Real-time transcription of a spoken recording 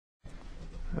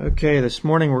Okay, this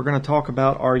morning we're going to talk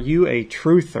about, are you a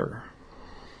truther?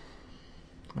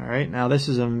 All right, now this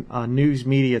is a news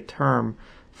media term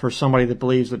for somebody that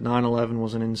believes that 9/11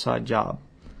 was an inside job.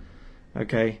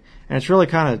 Okay, and it's really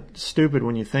kind of stupid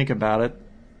when you think about it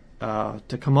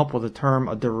to come up with a term,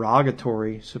 a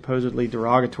derogatory, supposedly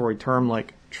derogatory term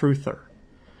like truther.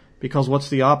 Because what's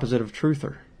the opposite of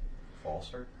truther?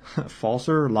 Falser.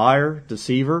 Falser, liar,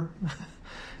 deceiver.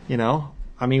 You know,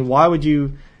 I mean, why would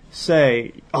you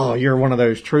say, oh, you're one of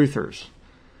those truthers?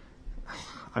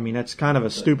 I mean, that's kind of a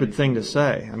stupid thing to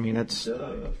say. I mean, it's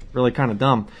really kind of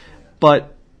dumb.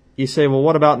 But you say, well,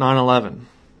 what about 9/11?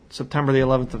 September the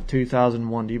 11th of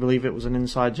 2001. Do you believe it was an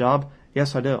inside job?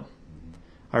 Yes, I do.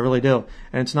 I really do.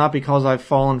 And it's not because I've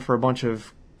fallen for a bunch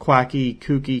of quacky,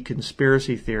 kooky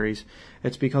conspiracy theories.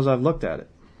 It's because I've looked at it.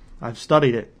 I've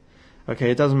studied it.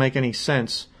 Okay, it doesn't make any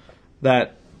sense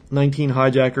that 19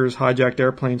 hijackers hijacked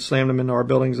airplanes, slammed them into our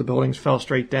buildings, the buildings fell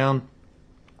straight down,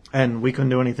 and we couldn't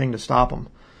do anything to stop them.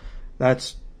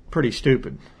 That's pretty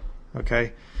stupid.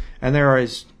 Okay? And there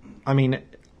is, I mean,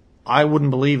 I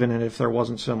wouldn't believe in it if there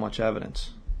wasn't so much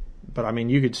evidence. But I mean,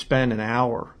 you could spend an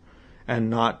hour and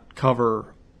not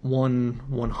cover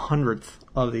 1/100th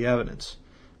of the evidence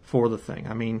for the thing.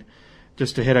 I mean,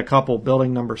 just to hit a couple,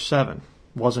 building number 7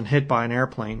 wasn't hit by an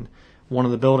airplane. One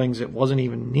of the buildings, it wasn't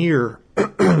even near,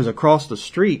 it was across the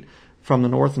street from the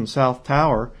North and South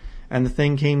Tower, and the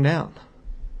thing came down.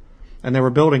 And there were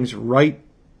buildings right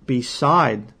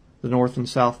beside the North and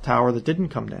South Tower that didn't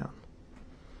come down.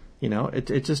 You know, it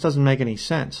just doesn't make any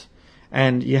sense.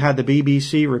 And you had the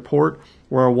BBC report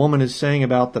where a woman is saying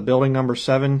about the building number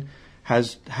 7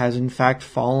 has in fact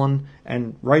fallen,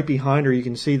 and right behind her you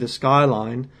can see the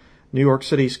skyline, New York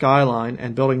City skyline,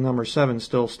 and building number 7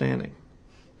 still standing.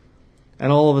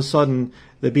 And all of a sudden,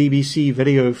 the BBC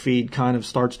video feed kind of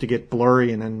starts to get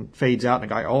blurry and then fades out,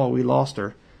 and a guy, oh, we lost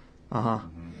her.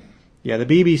 Yeah, the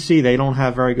BBC, they don't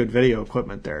have very good video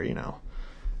equipment there, you know.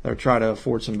 They'll try to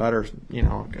afford some better, you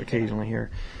know, occasionally here.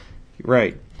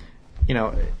 Right. You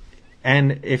know,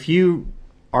 and if you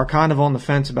are kind of on the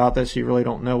fence about this, you really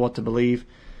don't know what to believe,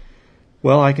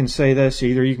 well, I can say this.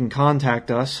 Either you can contact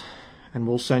us, and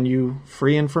we'll send you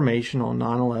free information on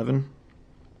 9/11,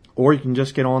 or you can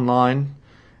just get online.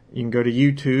 You can go to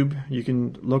YouTube. You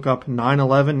can look up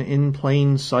 9/11 in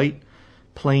plain sight,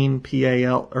 plain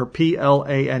P-A-L or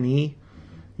P-L-A-N-E,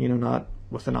 you know, not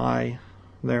with an I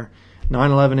there.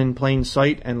 9/11 in plain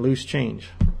sight and loose change.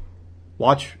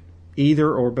 Watch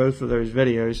either or both of those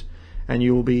videos, and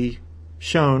you will be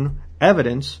shown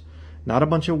evidence, not a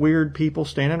bunch of weird people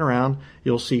standing around.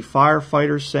 You'll see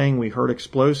firefighters saying we heard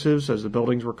explosives as the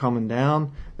buildings were coming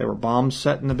down. There were bombs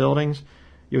set in the buildings.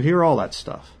 You'll hear all that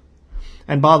stuff.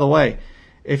 And by the way,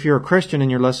 if you're a Christian and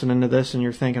you're listening to this and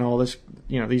you're thinking, oh, this,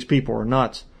 you know, these people are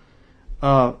nuts,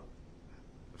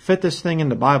 fit this thing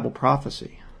into Bible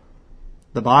prophecy.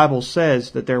 The Bible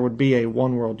says that there would be a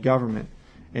one world government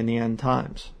in the end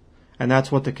times. And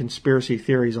that's what the conspiracy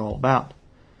theory is all about.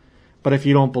 But if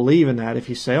you don't believe in that, if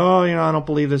you say, oh, you know, I don't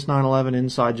believe this 9/11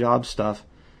 inside job stuff,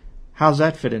 how's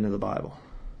that fit into the Bible?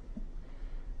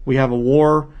 We have a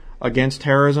war against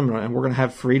terrorism and we're going to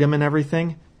have freedom and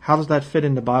everything. How does that fit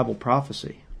into Bible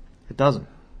prophecy? It doesn't.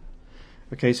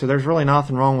 Okay, so there's really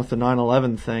nothing wrong with the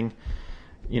 9/11 thing.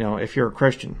 You know, if you're a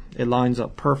Christian, it lines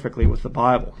up perfectly with the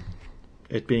Bible,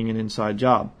 it being an inside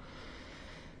job.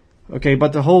 Okay,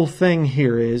 but the whole thing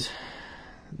here is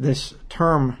this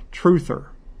term truther.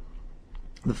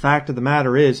 The fact of the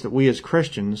matter is that we as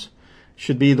Christians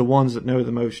should be the ones that know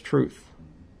the most truth.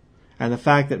 And the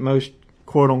fact that most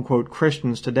quote-unquote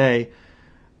Christians today,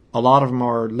 a lot of them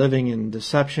are living in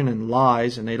deception and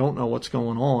lies and they don't know what's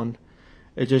going on,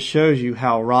 it just shows you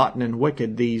how rotten and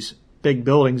wicked these big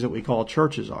buildings that we call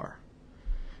churches are.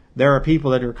 There are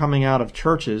people that are coming out of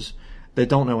churches that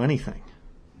don't know anything.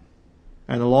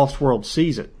 And the lost world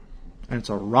sees it. And it's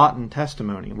a rotten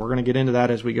testimony. And we're going to get into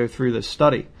that as we go through this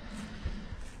study.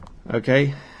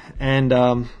 Okay?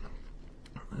 And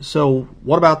so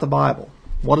what about the Bible?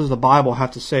 What does the Bible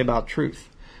have to say about truth?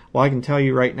 Well, I can tell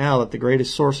you right now that the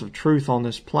greatest source of truth on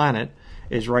this planet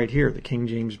is right here, the King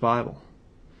James Bible.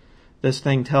 This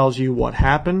thing tells you what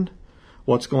happened,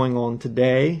 what's going on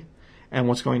today, and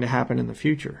what's going to happen in the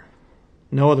future.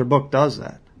 No other book does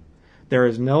that. There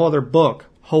is no other book,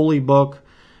 holy book,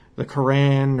 the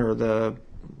Quran or the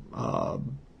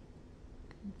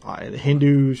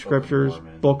Hindu scriptures,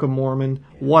 Book of Mormon,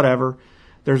 whatever.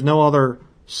 There's no other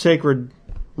sacred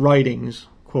writings,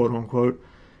 quote unquote,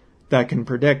 that can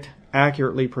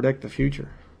accurately predict the future.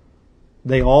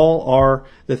 They all are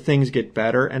that things get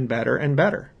better and better and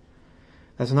better.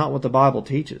 That's not what the Bible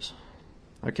teaches.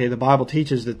 Okay, the Bible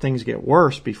teaches that things get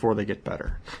worse before they get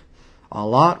better. A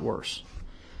lot worse.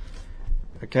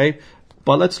 Okay,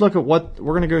 but let's look at what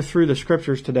we're going to go through the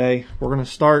scriptures today. We're going to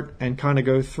start and kind of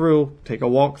go through, take a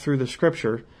walk through the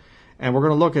scripture, and we're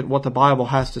going to look at what the Bible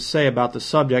has to say about the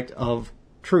subject of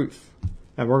truth.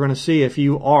 And we're going to see if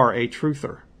you are a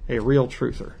truther, a real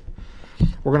truther.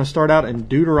 We're going to start out in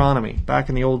Deuteronomy, back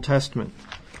in the Old Testament.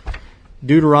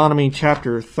 Deuteronomy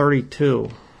chapter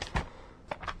 32.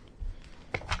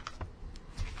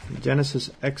 Genesis,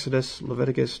 Exodus,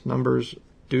 Leviticus, Numbers,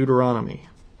 Deuteronomy.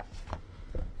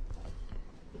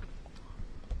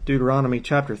 Deuteronomy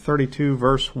chapter 32,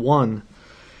 verse 1.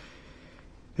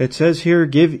 It says here,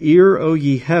 "Give ear, O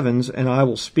ye heavens, and I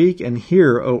will speak, and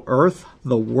hear, O earth,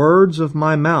 the words of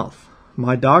my mouth.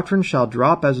 My doctrine shall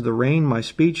drop as the rain, my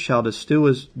speech shall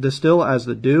distill as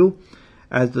the dew,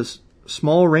 as the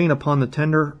small rain upon the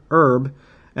tender herb,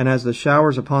 and as the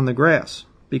showers upon the grass.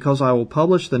 Because I will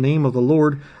publish the name of the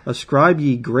Lord. Ascribe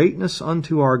ye greatness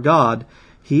unto our God.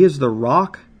 He is the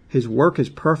rock, his work is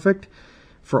perfect,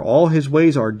 for all his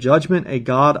ways are judgment, a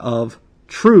God of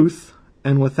truth,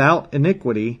 and without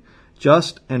iniquity,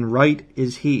 just and right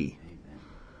is he."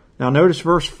 Now notice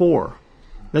verse 4.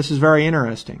 This is very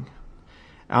interesting.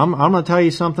 I'm going to tell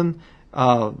you something.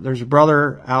 There's a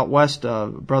brother out west,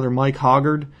 Brother Mike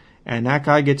Hoggard, and that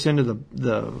guy gets into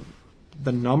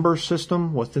the number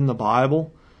system within the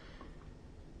Bible.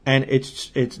 And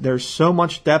there's so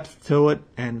much depth to it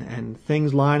and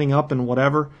things lining up and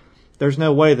whatever. There's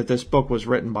no way that this book was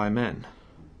written by men.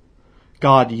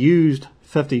 God used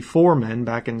 54 men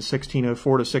back in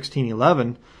 1604 to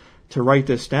 1611 to write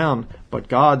this down, but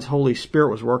God's Holy Spirit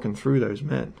was working through those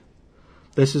men.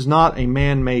 This is not a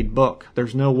man-made book.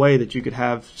 There's no way that you could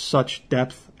have such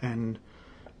depth and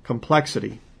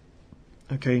complexity.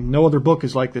 Okay, no other book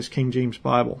is like this King James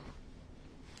Bible.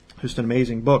 Just an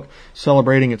amazing book,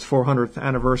 celebrating its 400th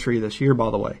anniversary this year,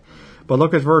 by the way. But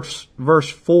look at verse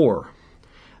 4.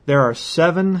 There are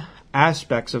 7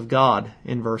 aspects of God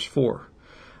in verse 4.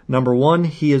 Number 1,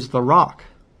 he is the rock.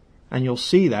 And you'll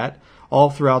see that all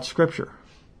throughout Scripture.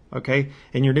 Okay?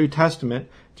 In your New Testament,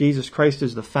 Jesus Christ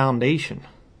is the foundation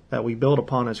that we build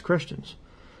upon as Christians.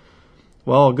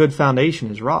 Well, a good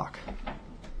foundation is rock.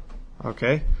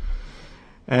 Okay?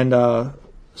 And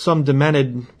some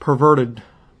demented, perverted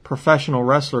professional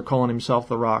wrestler calling himself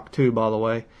the Rock too, by the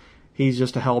way. He's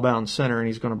just a hell-bound sinner and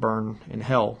he's going to burn in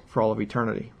hell for all of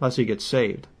eternity, unless he gets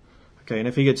saved. Okay, and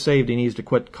if he gets saved, he needs to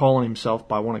quit calling himself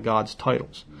by one of God's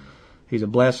titles. He's a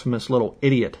blasphemous little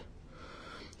idiot.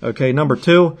 Okay, number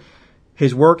 2,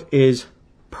 his work is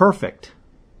perfect.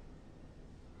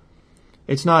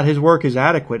 It's not his work is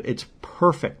adequate, it's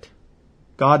perfect.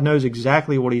 God knows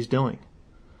exactly what he's doing.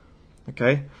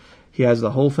 Okay, he has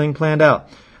the whole thing planned out.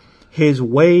 His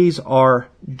ways are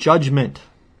judgment.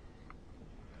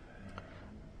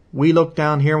 We look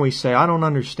down here and we say, I don't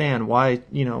understand why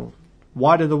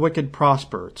do the wicked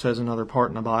prosper? It says another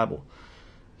part in the Bible.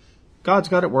 God's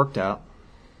got it worked out.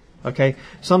 Okay?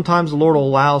 Sometimes the Lord will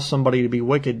allow somebody to be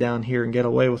wicked down here and get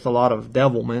away with a lot of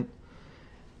devilment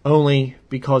only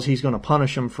because he's going to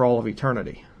punish them for all of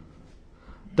eternity.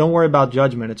 Don't worry about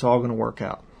judgment. It's all going to work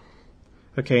out.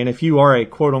 Okay, and if you are a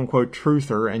quote-unquote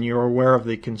truther and you're aware of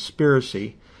the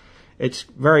conspiracy, it's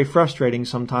very frustrating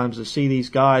sometimes to see these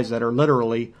guys that are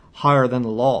literally higher than the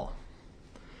law.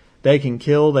 They can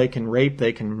kill, they can rape,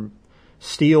 they can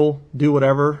steal, do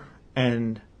whatever,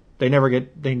 and they never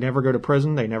go to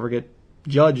prison, they never get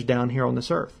judged down here on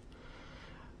this earth.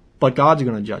 But God's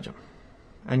going to judge them,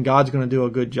 and God's going to do a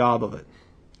good job of it.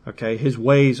 Okay, his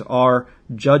ways are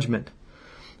judgment.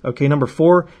 Okay, number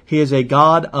 4, he is a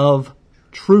God of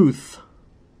truth.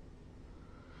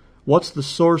 What's the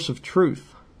source of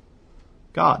truth?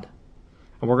 God.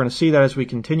 And we're going to see that as we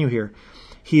continue here.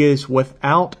 He is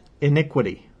without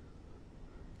iniquity.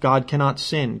 God cannot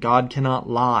sin. God cannot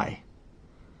lie.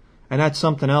 And that's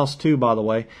something else too, by the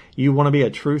way. You want to be a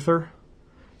truther?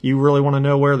 You really want to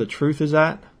know where the truth is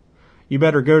at? You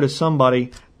better go to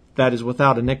somebody that is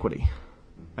without iniquity.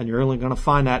 And you're only going to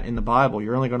find that in the Bible.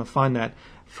 You're only going to find that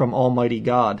from Almighty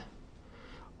God.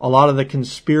 A lot of the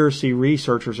conspiracy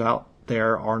researchers out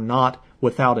there are not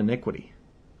without iniquity.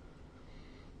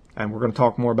 And we're going to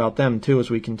talk more about them too as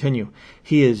we continue.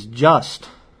 He is just.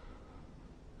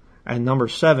 And number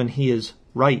 7, he is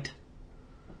right.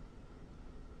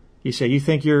 You say, you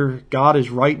think your God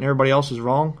is right and everybody else is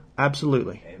wrong?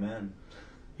 Absolutely. Amen.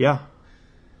 Yeah.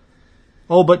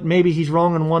 Oh, but maybe he's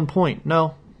wrong in one point.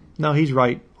 No, he's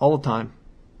right all the time.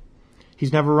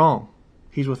 He's never wrong.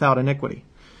 He's without iniquity.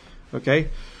 Okay?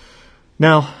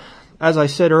 Now, as I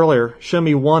said earlier, show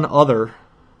me one other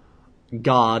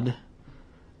God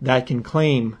that can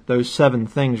claim those 7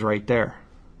 things right there.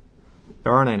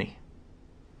 There aren't any.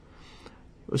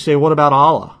 We say, what about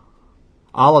Allah?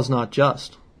 Allah's not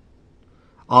just.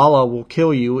 Allah will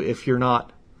kill you if you're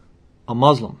not a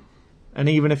Muslim. And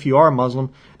even if you are a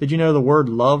Muslim, did you know the word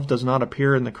love does not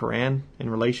appear in the Quran in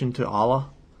relation to Allah?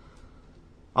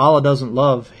 Allah doesn't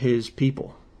love His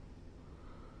people.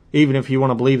 Even if you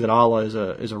want to believe that Allah is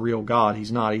a real God,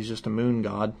 He's not. He's just a moon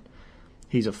god.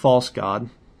 He's a false god.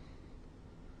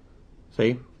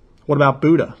 See? What about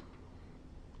Buddha?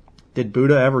 Did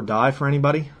Buddha ever die for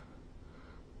anybody?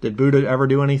 Did Buddha ever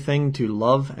do anything to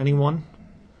love anyone?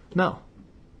 No.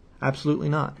 Absolutely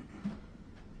not.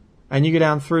 And you go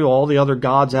down through all the other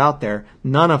gods out there,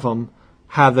 none of them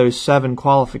have those 7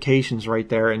 qualifications right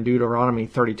there in Deuteronomy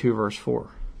 32 verse 4.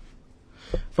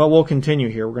 But we'll continue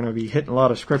here. We're going to be hitting a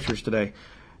lot of scriptures today.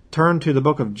 Turn to the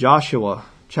book of Joshua,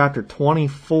 chapter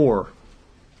 24.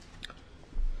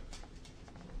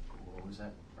 What was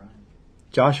that, Brian?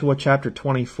 Joshua chapter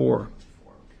 24.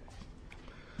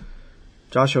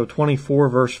 Joshua 24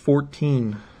 verse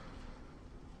 14.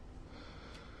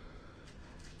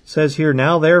 Says here,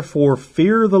 now therefore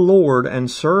fear the Lord and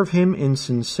serve Him in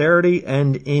sincerity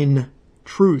and in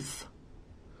truth.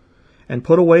 And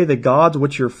put away the gods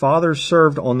which your fathers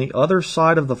served on the other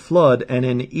side of the flood and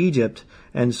in Egypt,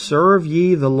 and serve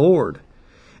ye the Lord.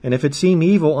 And if it seem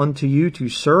evil unto you to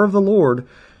serve the Lord,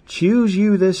 choose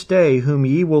you this day whom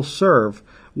ye will serve,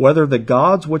 whether the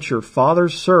gods which your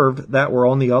fathers served that were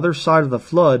on the other side of the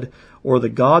flood, or the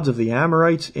gods of the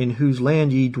Amorites in whose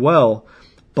land ye dwell.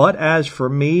 But as for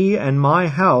me and my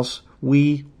house,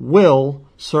 we will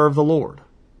serve the Lord.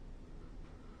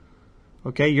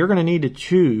 Okay, you're going to need to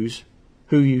choose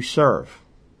who you serve.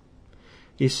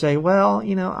 You say, well,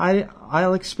 you know,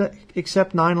 I'll accept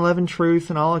 9/11 truth,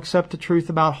 and I'll accept the truth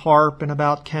about HAARP and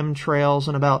about chemtrails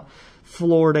and about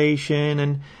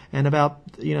fluoridation and about,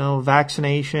 you know,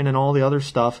 vaccination and all the other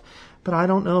stuff, but I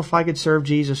don't know if I could serve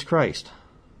Jesus Christ.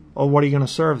 Oh, what are you going to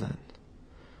serve then?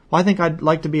 Well, I think I'd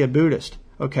like to be a Buddhist.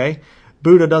 Okay,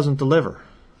 Buddha doesn't deliver.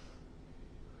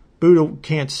 Buddha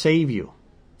can't save you.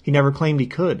 He never claimed he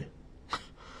could.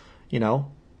 You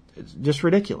know, it's just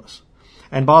ridiculous.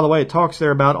 And by the way, it talks there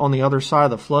about on the other side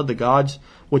of the flood, the gods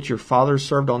which your fathers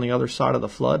served on the other side of the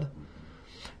flood.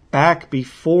 Back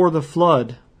before the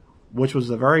flood, which was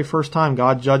the very first time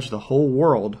God judged the whole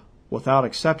world without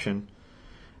exception,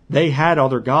 they had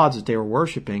other gods that they were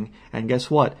worshiping, and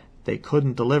guess what? They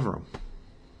couldn't deliver them.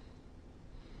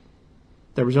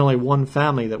 There was only one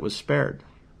family that was spared.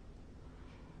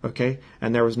 Okay?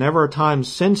 And there was never a time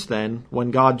since then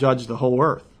when God judged the whole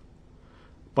earth.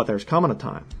 But there's coming a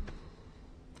time.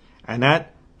 And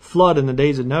that flood in the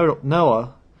days of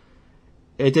Noah,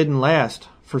 it didn't last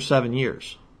for 7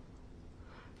 years.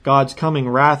 God's coming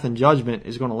wrath and judgment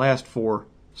is going to last for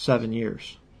 7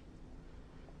 years.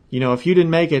 You know, if you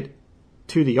didn't make it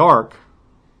to the ark,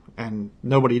 and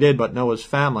nobody did but Noah's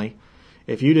family,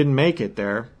 if you didn't make it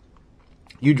there,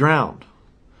 you drowned.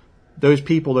 Those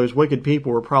people, those wicked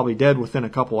people, were probably dead within a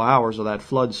couple hours of that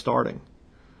flood starting.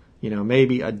 You know,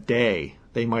 maybe a day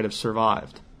they might have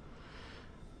survived.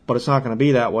 But it's not going to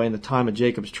be that way in the time of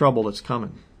Jacob's trouble that's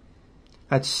coming.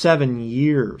 That's 7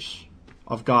 years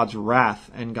of God's wrath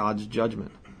and God's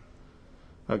judgment.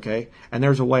 Okay? And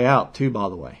there's a way out too, by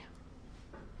the way.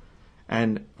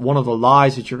 And one of the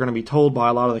lies that you're going to be told by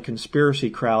a lot of the conspiracy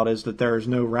crowd is that there is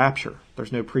no rapture.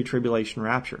 There's no pre-tribulation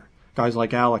rapture. Guys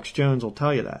like Alex Jones will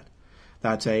tell you that.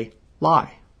 That's a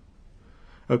lie.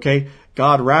 Okay?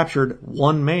 God raptured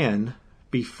one man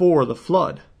before the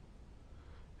flood.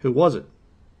 Who was it?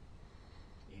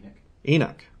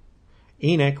 Enoch.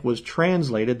 Enoch was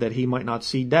translated that he might not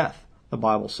see death, the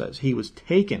Bible says. He was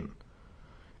taken,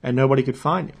 and nobody could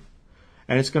find him.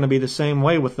 And it's going to be the same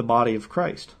way with the body of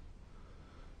Christ.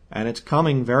 And it's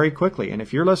coming very quickly. And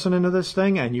if you're listening to this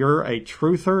thing and you're a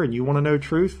truther and you want to know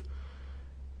truth,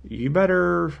 you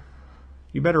better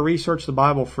research the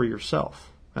Bible for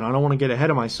yourself. And I don't want to get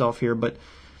ahead of myself here, but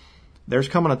there's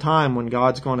coming a time when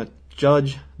God's going to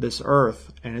judge this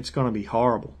earth, and it's going to be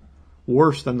horrible.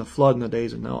 Worse than the flood in the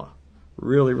days of Noah.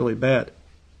 Really, really bad.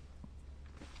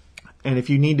 And if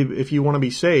you want to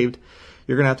be saved,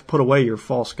 you're going to have to put away your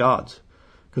false gods,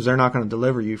 because they're not going to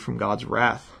deliver you from God's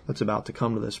wrath that's about to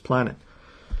come to this planet.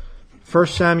 1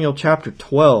 Samuel chapter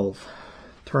 12.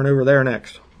 Turn over there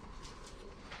next.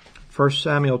 1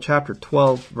 Samuel chapter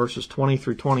 12, verses 20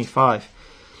 through 25.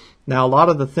 Now, a lot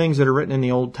of the things that are written in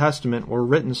the Old Testament were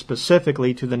written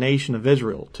specifically to the nation of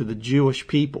Israel, to the Jewish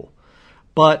people.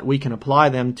 But we can apply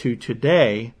them to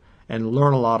today and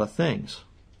learn a lot of things.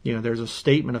 You know, there's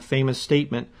a famous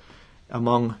statement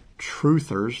among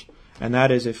truthers, And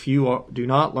that is, if you do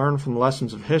not learn from the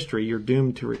lessons of history, you're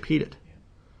doomed to repeat it.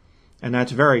 And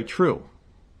that's very true.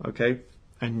 Okay?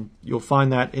 And you'll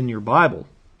find that in your Bible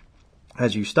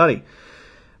as you study.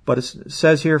 But it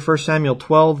says here, 1 Samuel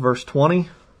 12, verse 20,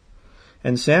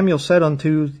 And Samuel said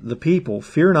unto the people,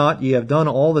 Fear not, ye have done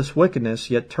all this wickedness,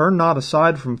 yet turn not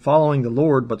aside from following the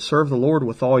Lord, but serve the Lord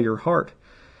with all your heart.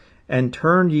 And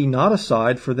turn ye not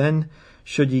aside, for then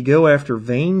should ye go after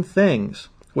vain things,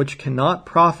 which cannot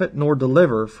profit nor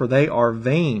deliver, for they are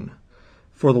vain.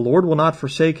 For the Lord will not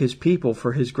forsake his people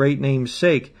for his great name's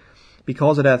sake,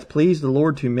 because it hath pleased the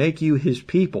Lord to make you his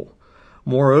people.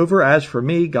 Moreover, as for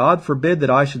me, God forbid that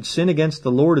I should sin against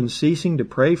the Lord in ceasing to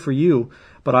pray for you,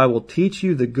 but I will teach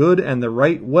you the good and the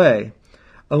right way.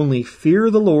 Only fear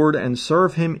the Lord and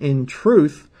serve him in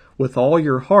truth with all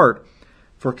your heart,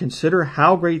 for consider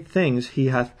how great things he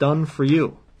hath done for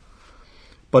you.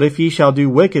 But if ye shall do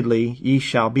wickedly, ye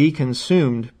shall be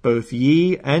consumed, both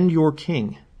ye and your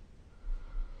king.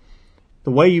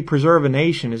 The way you preserve a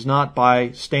nation is not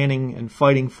by standing and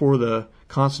fighting for the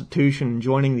Constitution and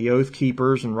joining the Oath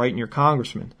Keepers and writing your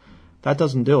congressman. That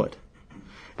doesn't do it.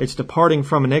 It's departing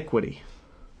from iniquity.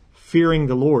 Fearing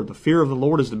the Lord. The fear of the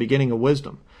Lord is the beginning of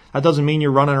wisdom. That doesn't mean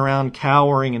you're running around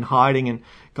cowering and hiding and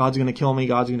God's going to kill me,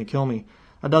 God's going to kill me.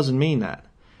 That doesn't mean that.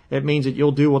 It means that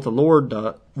you'll do what the Lord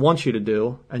wants you to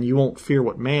do, and you won't fear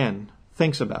what man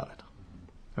thinks about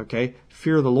it. Okay?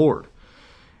 Fear the Lord.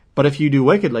 But if you do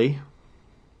wickedly,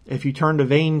 if you turn to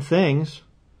vain things,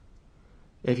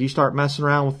 if you start messing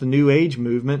around with the New Age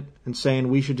movement and saying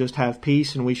we should just have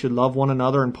peace and we should love one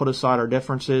another and put aside our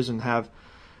differences and have,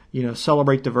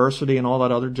 celebrate diversity and all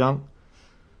that other junk,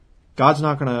 God's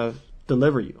not going to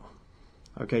deliver you.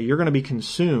 Okay? You're going to be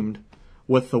consumed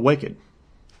with the wicked.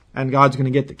 And God's going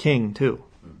to get the king too,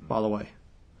 by the way.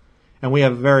 And we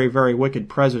have a very, very wicked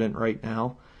president right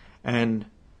now. And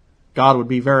God would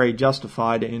be very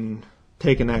justified in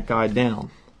taking that guy down,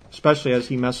 especially as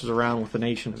he messes around with the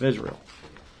nation of Israel.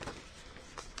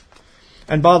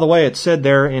 And by the way, it said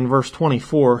there in verse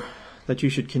 24 that you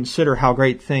should consider how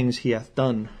great things he hath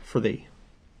done for thee.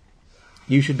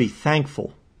 You should be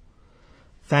thankful.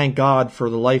 Thank God for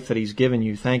the life that he's given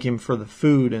you. Thank him for the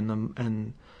food and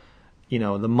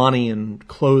the money and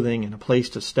clothing and a place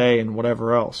to stay and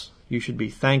whatever else. You should be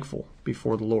thankful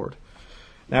before the Lord.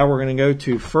 Now we're going to go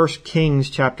to 1 Kings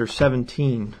chapter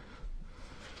 17.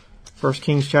 1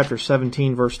 Kings chapter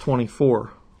 17, verse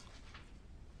 24.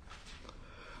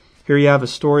 Here you have a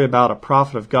story about a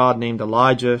prophet of God named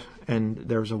Elijah, and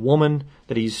there's a woman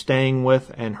that he's staying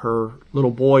with, and her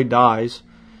little boy dies,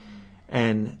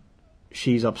 and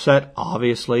she's upset,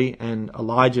 obviously, and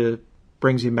Elijah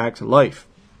brings him back to life.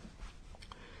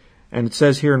 And it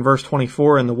says here in verse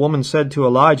 24, And the woman said to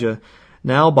Elijah,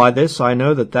 Now by this I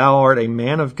know that thou art a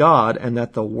man of God, and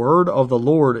that the word of the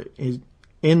Lord is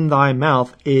in thy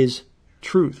mouth is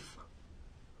truth.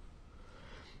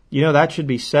 That should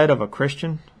be said of a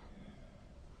Christian.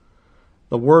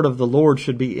 The word of the Lord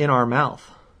should be in our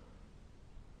mouth.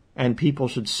 And people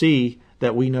should see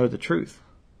that we know the truth.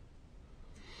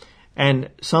 And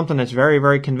something that's very,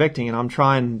 very convicting, and I'm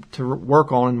trying to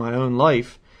work on in my own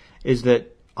life, is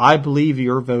that I believe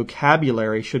your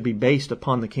vocabulary should be based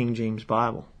upon the King James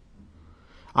Bible.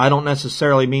 I don't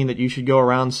necessarily mean that you should go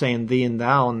around saying thee and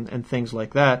thou and things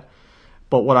like that.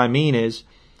 But what I mean is,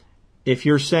 if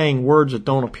you're saying words that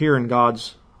don't appear in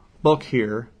God's book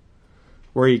here,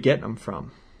 where are you getting them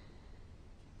from?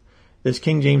 This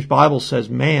King James Bible says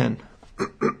man.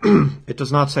 It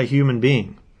does not say human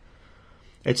being.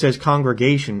 It says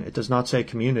congregation. It does not say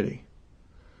community.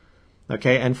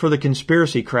 Okay, and for the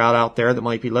conspiracy crowd out there that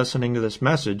might be listening to this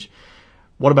message,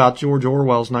 what about George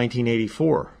Orwell's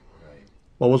 1984? Right.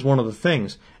 What was one of the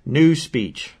things? New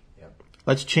speech. Yep.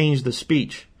 Let's change the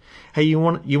speech. Hey, you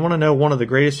want to know one of the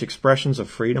greatest expressions of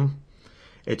freedom?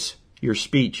 It's your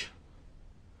speech.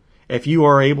 If you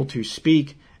are able to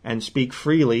speak and speak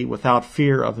freely without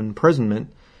fear of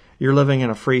imprisonment, you're living in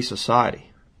a free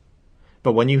society.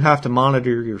 But when you have to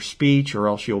monitor your speech, or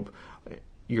else you're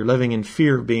living in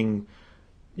fear of being,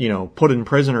 put in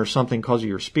prison or something because of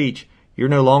your speech, you're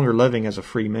no longer living as a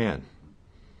free man.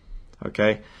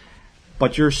 Okay?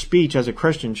 But your speech as a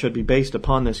Christian should be based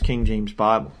upon this King James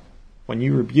Bible. When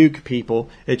you rebuke people,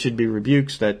 it should be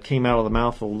rebukes that came out of the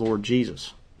mouth of the Lord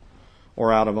Jesus,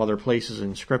 or out of other places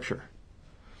in Scripture.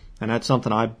 And that's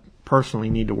something I personally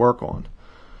need to work on.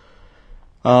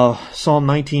 Psalm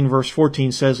 19 verse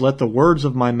 14 says, Let the words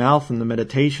of my mouth and the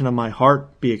meditation of my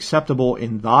heart be acceptable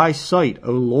in thy sight,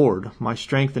 O Lord, my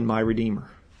strength and my Redeemer.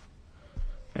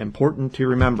 Important to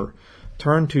remember.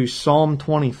 Turn to Psalm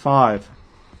 25.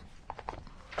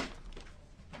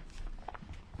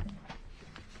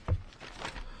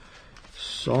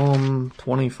 Psalm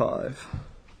 25.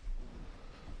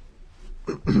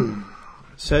 It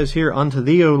says here, Unto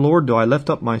thee, O Lord, do I lift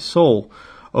up my soul.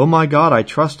 O my God, I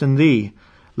trust in thee.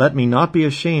 Let me not be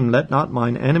ashamed. Let not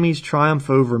mine enemies triumph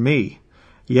over me.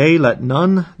 Yea, let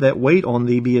none that wait on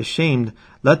thee be ashamed.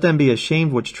 Let them be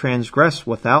ashamed which transgress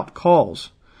without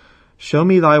cause. Show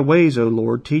me thy ways, O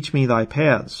Lord. Teach me thy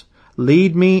paths.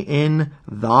 Lead me in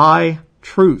thy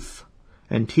truth,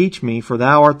 and teach me, for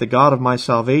thou art the God of my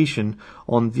salvation.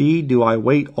 On thee do I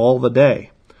wait all the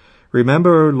day.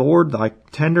 Remember, O Lord, thy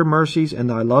tender mercies and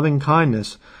thy loving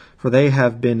kindness, for they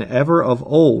have been ever of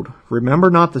old. Remember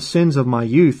not the sins of my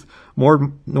youth,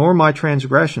 nor my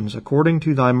transgressions. According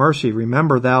to thy mercy,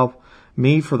 remember thou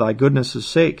me for thy goodness'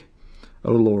 sake,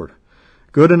 O Lord.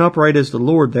 Good and upright is the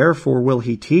Lord, therefore will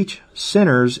he teach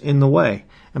sinners in the way.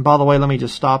 And by the way, let me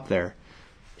just stop there.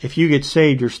 If you get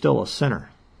saved, you're still a sinner.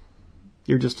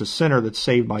 You're just a sinner that's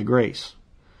saved by grace.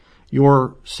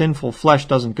 Your sinful flesh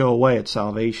doesn't go away at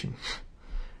salvation.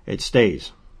 It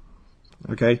stays.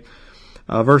 Okay?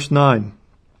 Verse 9.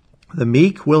 The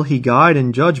meek will he guide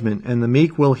in judgment, and the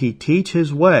meek will he teach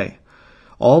his way.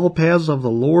 All the paths of the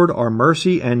Lord are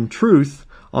mercy and truth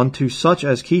unto such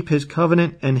as keep his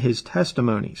covenant and his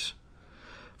testimonies.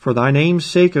 For thy name's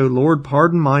sake, O Lord,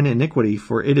 pardon mine iniquity,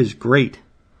 for it is great.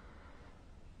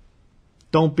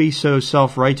 Don't be so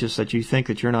self-righteous that you think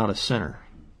that you're not a sinner.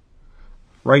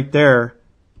 Right there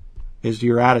is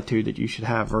your attitude that you should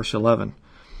have. Verse 11.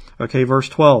 Okay, verse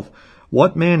 12.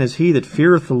 What man is he that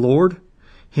feareth the Lord?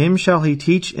 Him shall he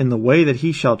teach in the way that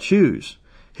he shall choose.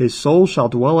 His soul shall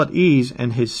dwell at ease,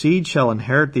 and his seed shall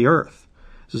inherit the earth.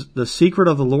 The secret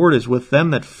of the Lord is with them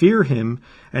that fear him,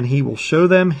 and he will show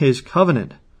them his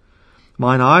covenant.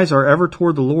 Mine eyes are ever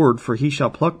toward the Lord, for he shall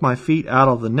pluck my feet out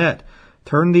of the net.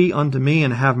 Turn thee unto me,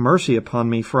 and have mercy upon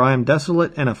me, for I am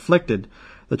desolate and afflicted.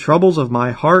 The troubles of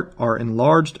my heart are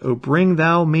enlarged. O bring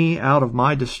thou me out of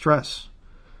my distresses.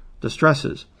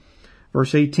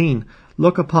 Verse 18.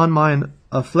 Look upon mine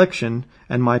affliction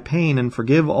and my pain, and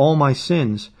forgive all my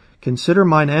sins. Consider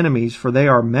mine enemies, for they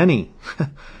are many,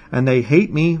 and they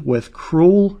hate me with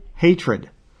cruel hatred.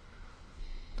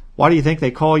 Why do you think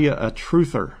they call you a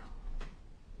truther?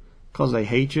 Because they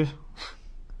hate you?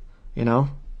 You know?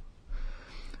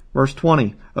 Verse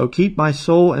 20. O keep my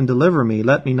soul and deliver me.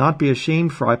 Let me not be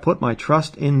ashamed, for I put my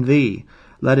trust in thee.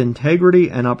 Let integrity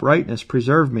and uprightness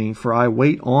preserve me, for I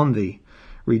wait on thee.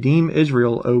 Redeem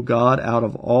Israel, O God, out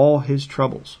of all his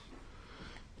troubles.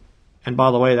 And by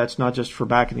the way, that's not just for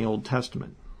back in the Old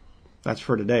Testament. That's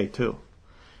for today, too.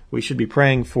 We should be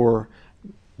praying for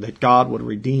that God would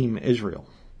redeem Israel,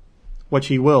 which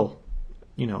he will,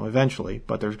 eventually.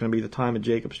 But there's going to be the time of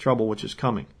Jacob's trouble, which is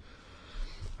coming.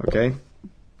 Okay?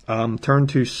 Turn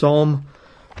to Psalm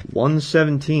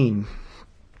 117.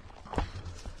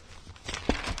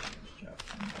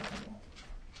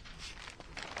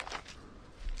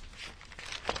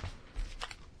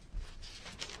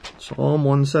 Psalm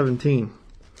 117.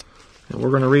 And we're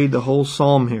going to read the whole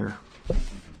psalm here.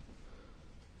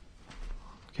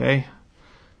 Okay?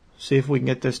 See if we can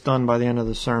get this done by the end of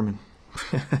the sermon.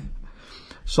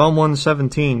 Psalm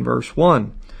 117, verse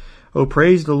 1. O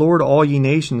praise the Lord, all ye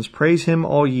nations. Praise him,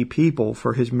 all ye people,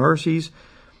 for his mercies,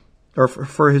 or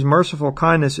for his merciful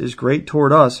kindness is great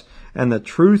toward us, and the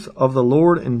truth of the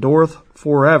Lord endureth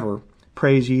forever.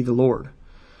 Praise ye the Lord.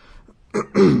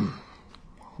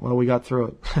 Well, we got through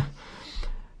it.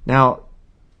 Now,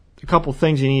 a couple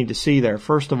things you need to see there.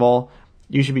 First of all,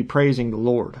 you should be praising the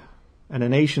Lord. And a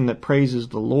nation that praises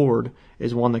the Lord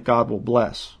is one that God will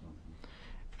bless.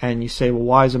 And you say, well,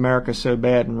 why is America so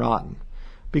bad and rotten?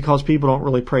 Because people don't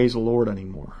really praise the Lord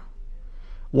anymore.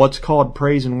 What's called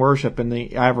praise and worship in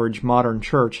the average modern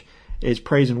church is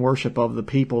praise and worship of the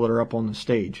people that are up on the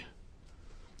stage.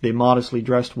 The modestly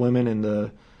dressed women and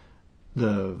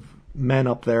the men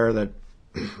up there that,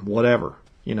 whatever,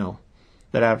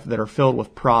 that are filled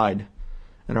with pride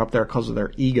and are up there because of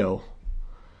their ego.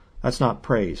 That's not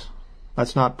praise.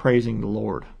 That's not praising the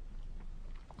Lord.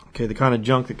 Okay, the kind of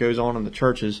junk that goes on in the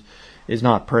churches is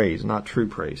not praise, not true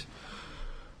praise.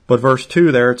 But verse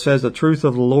 2 there, it says, the truth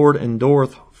of the Lord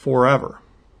endureth forever.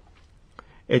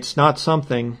 It's not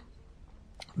something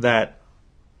that,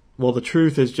 well, the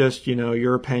truth is just,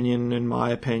 your opinion and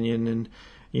my opinion, and,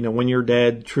 when you're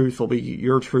dead, truth will be,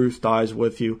 your truth dies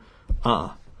with you.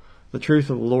 The truth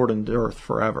of the Lord endureth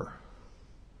forever.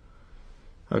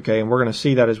 Okay, and we're going to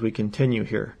see that as we continue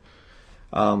here.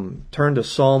 Turn to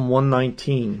Psalm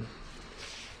 119.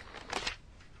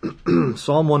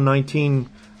 Psalm 119,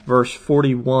 verse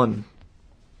 41.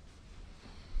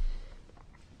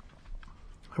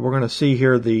 And we're going to see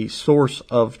here the source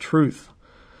of truth.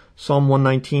 Psalm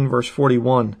 119, verse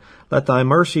 41. Let thy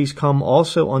mercies come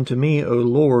also unto me, O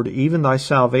Lord, even thy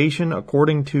salvation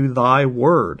according to thy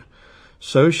word.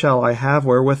 So shall I have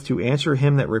wherewith to answer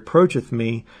him that reproacheth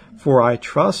me, for I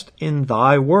trust in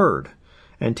thy word.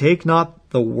 And take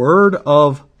not the word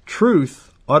of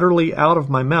truth utterly out of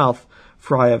my mouth,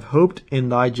 for I have hoped in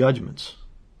thy judgments.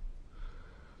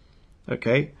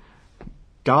 Okay?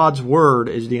 God's word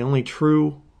is the only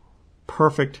true,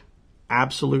 perfect,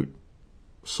 absolute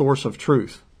source of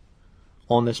truth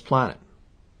on this planet.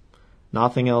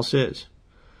 Nothing else is.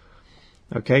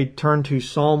 Okay, turn to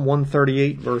Psalm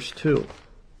 138, verse 2.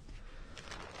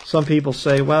 Some people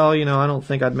say, well, I don't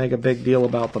think I'd make a big deal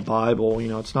about the Bible.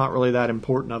 It's not really that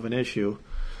important of an issue.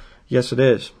 Yes, it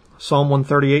is. Psalm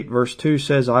 138, verse 2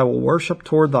 says, I will worship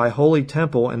toward thy holy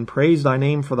temple and praise thy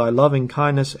name for thy loving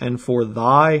kindness and for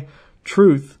thy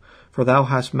truth, for thou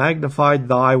hast magnified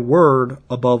thy word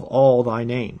above all thy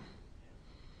name.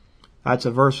 That's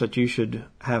a verse that you should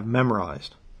have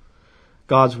memorized.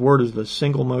 God's word is the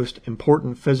single most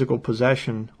important physical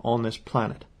possession on this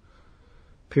planet.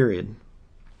 Period.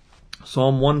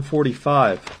 Psalm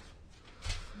 145.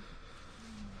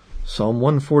 Psalm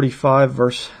 145,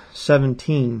 verse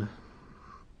 17.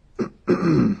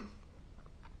 It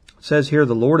says here,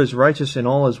 the Lord is righteous in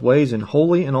all his ways and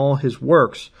holy in all his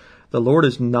works. The Lord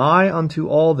is nigh unto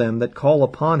all them that call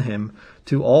upon him,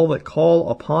 to all that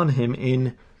call upon him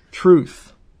in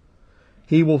truth.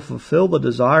 He will fulfill the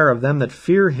desire of them that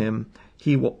fear him.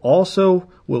 He will also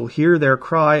hear their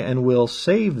cry and will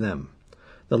save them.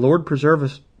 The Lord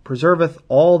preserveth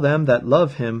all them that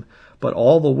love him, but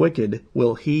all the wicked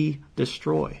will he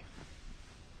destroy.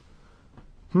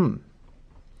 You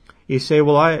say,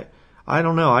 well, I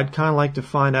don't know. I'd kind of like to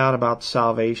find out about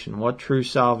salvation, what true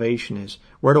salvation is.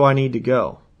 Where do I need to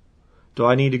go? Do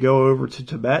I need to go over to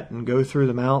Tibet and go through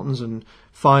the mountains and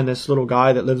find this little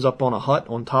guy that lives up on a hut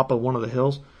on top of one of the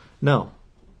hills? No.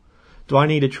 Do I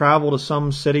need to travel to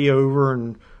some city over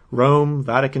in Rome,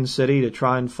 Vatican City, to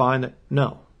try and find it?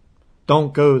 No.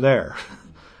 Don't go there.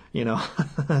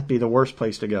 That'd be the worst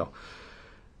place to go.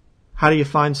 How do you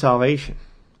find salvation?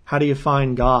 How do you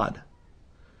find God?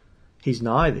 He's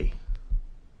nigh thee.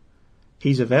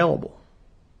 He's available.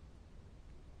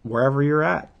 Wherever you're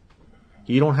at.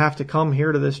 You don't have to come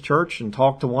here to this church and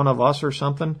talk to one of us or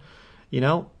something. You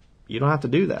don't have to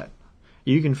do that.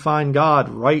 You can find God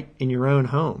right in your own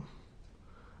home.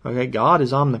 Okay, God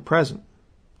is omnipresent.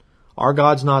 Our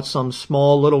God's not some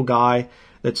small little guy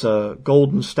that's a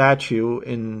golden statue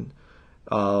in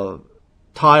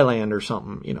Thailand or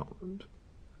something.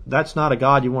 That's not a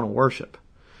God you want to worship.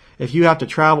 If you have to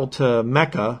travel to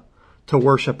Mecca to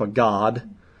worship a God,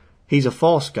 he's a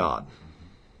false God.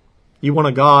 You want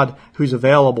a God who's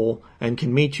available and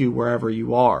can meet you wherever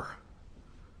you are.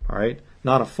 All right?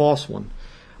 Not a false one.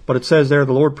 But it says there,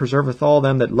 the Lord preserveth all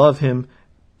them that love him,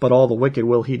 but all the wicked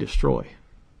will he destroy.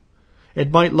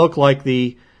 It might look like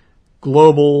the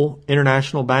global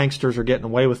international banksters are getting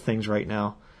away with things right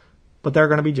now, but they're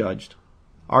going to be judged.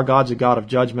 Our God's a God of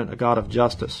judgment, a God of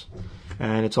justice,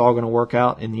 and it's all going to work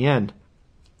out in the end.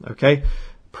 Okay?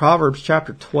 Proverbs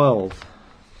chapter 12.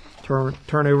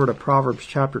 Turn over to Proverbs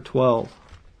chapter 12.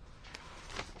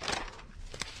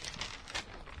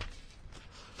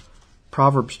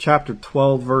 Proverbs chapter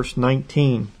 12, verse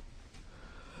 19.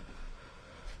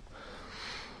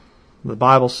 The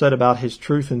Bible said about his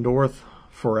truth endureth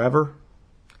forever.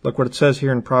 Look what it says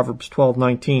here in Proverbs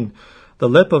 12:19. The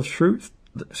lip of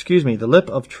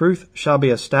truth shall be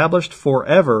established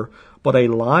forever, but a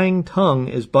lying tongue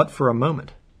is but for a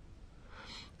moment.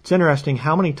 It's interesting,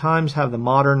 how many times have the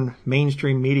modern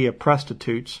mainstream media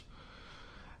prostitutes,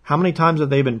 how many times have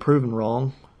they been proven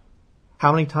wrong?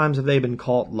 How many times have they been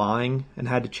caught lying and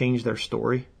had to change their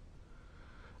story?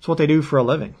 It's what they do for a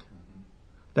living.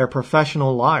 They're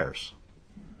professional liars.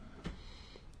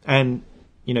 And,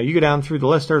 you go down through the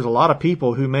list, there's a lot of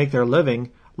people who make their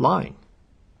living lying.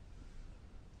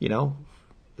 It's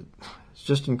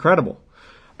just incredible.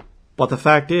 But the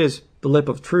fact is, the lip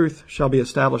of truth shall be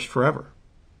established forever.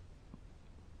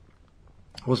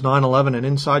 Was 9/11 an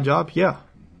inside job? Yeah.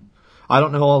 I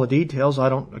don't know all the details.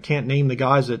 I can't name the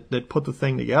guys that put the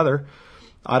thing together.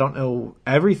 I don't know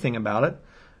everything about it,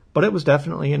 but it was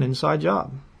definitely an inside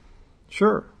job.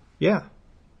 Sure. Yeah.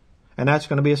 And that's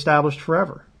going to be established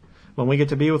forever. When we get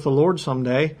to be with the Lord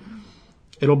someday,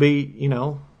 it'll be,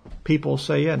 people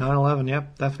say, yeah, 9/11,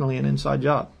 yep, definitely an inside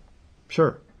job.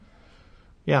 Sure.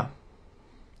 Yeah.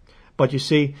 But you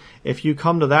see, if you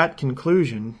come to that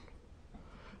conclusion,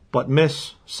 but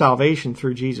miss salvation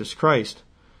through Jesus Christ,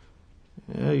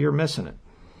 you're missing it.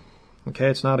 Okay,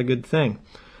 it's not a good thing.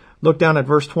 Look down at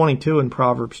verse 22 in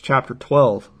Proverbs chapter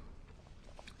 12.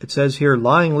 It says here,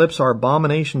 lying lips are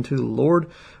abomination to the Lord,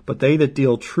 but they that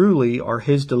deal truly are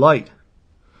his delight.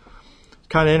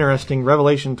 Kind of interesting.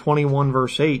 Revelation 21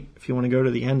 verse 8, if you want to go to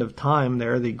the end of time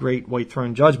there, the great white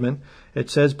throne judgment, it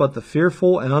says, but the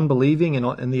fearful and unbelieving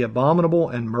and the abominable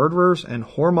and murderers and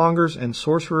whoremongers and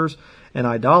sorcerers and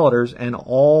idolaters and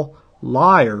all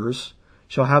liars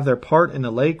shall have their part in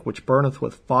the lake which burneth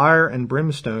with fire and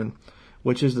brimstone,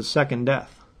 which is the second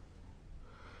death.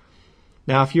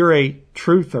 Now, if you're a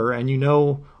truther and you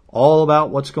know all about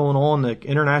what's going on, the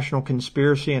international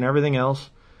conspiracy and everything else,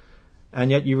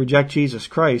 and yet you reject Jesus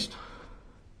Christ,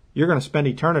 you're going to spend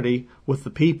eternity with the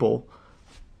people,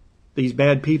 these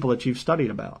bad people that you've studied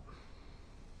about.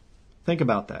 Think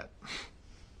about that.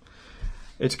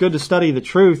 It's good to study the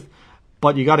truth,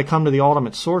 but you got to come to the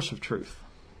ultimate source of truth,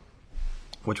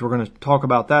 which we're going to talk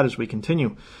about that as we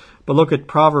continue. But look at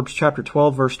Proverbs chapter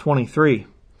 12, verse 23.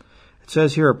 It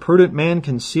says here, a prudent man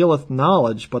concealeth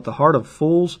knowledge, but the heart of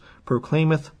fools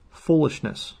proclaimeth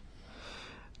foolishness.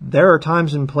 There are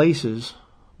times and places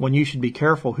when you should be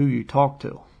careful who you talk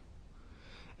to.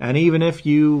 And even if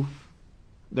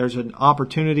there's an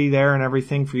opportunity there and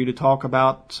everything for you to talk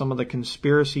about some of the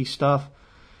conspiracy stuff,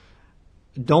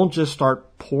 don't just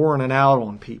start pouring it out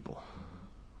on people.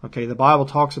 Okay, the Bible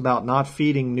talks about not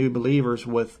feeding new believers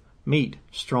with meat,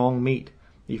 strong meat.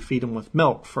 You feed them with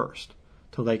milk first,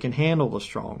 till they can handle the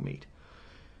strong meat.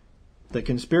 The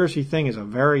conspiracy thing is a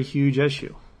very huge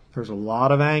issue. There's a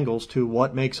lot of angles to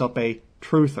what makes up a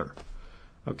truther.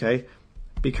 Okay?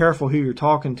 Be careful who you're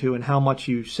talking to and how much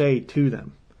you say to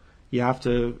them. You have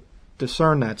to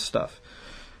discern that stuff.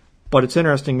 But it's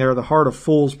interesting there, the heart of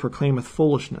fools proclaimeth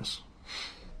foolishness.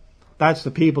 That's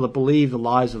the people that believe the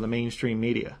lies of the mainstream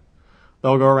media.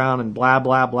 They'll go around and blab,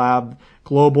 blab, blab,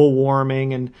 global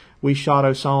warming, and we shot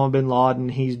Osama bin Laden,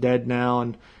 he's dead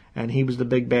now, and he was the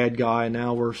big bad guy, and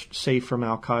now we're safe from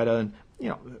Al-Qaeda, and, you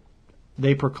know,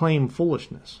 they proclaim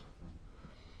foolishness.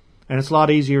 And it's a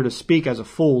lot easier to speak as a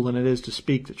fool than it is to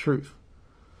speak the truth.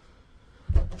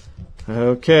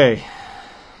 Okay.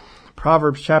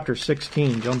 Proverbs chapter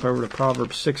 16. Jump over to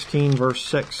Proverbs 16, verse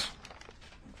 6.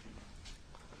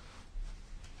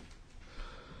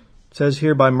 It says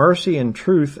here, by mercy and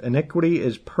truth iniquity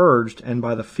is purged, and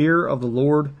by the fear of the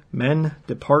Lord men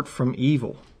depart from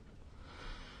evil.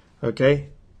 Okay?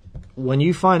 When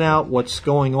you find out what's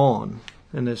going on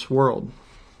in this world,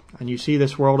 and you see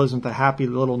this world isn't the happy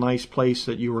little nice place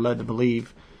that you were led to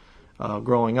believe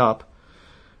growing up,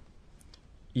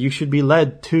 you should be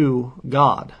led to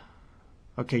God.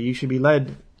 Okay, you should be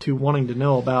led to wanting to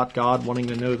know about God, wanting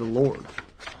to know the Lord.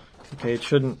 Okay, it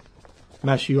shouldn't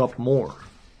mess you up more.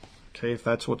 Okay, if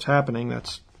that's what's happening,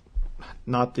 that's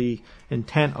not the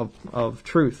intent of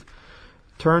truth.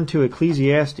 Turn to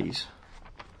Ecclesiastes.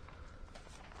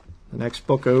 The next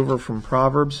book over from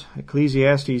Proverbs,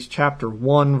 Ecclesiastes chapter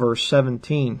 1, verse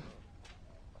 17.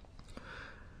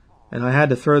 And I had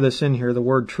to throw this in here. The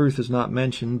word truth is not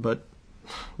mentioned, but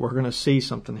we're going to see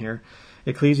something here.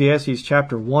 Ecclesiastes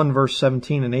chapter 1, verse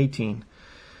 17 and 18.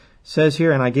 Says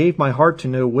here, and I gave my heart to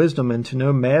know wisdom and to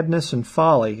know madness and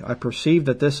folly. I perceive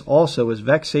that this also is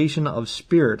vexation of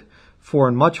spirit. For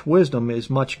in much wisdom is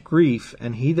much grief,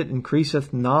 and he that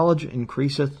increaseth knowledge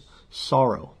increaseth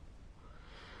sorrow.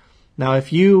 Now,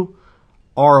 if you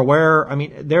are aware, I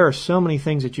mean, there are so many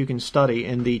things that you can study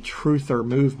in the truther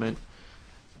movement,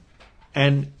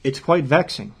 and it's quite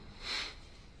vexing.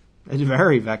 It's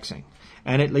very vexing,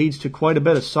 and it leads to quite a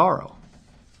bit of sorrow.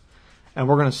 And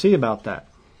we're going to see about that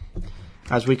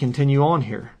as we continue on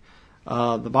here.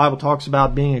 The Bible talks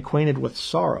about being acquainted with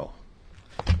sorrow.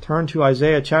 Turn to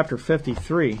Isaiah chapter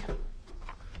 53.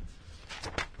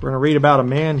 We're going to read about a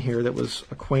man here that was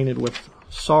acquainted with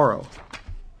sorrow.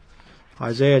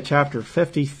 Isaiah chapter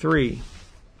 53.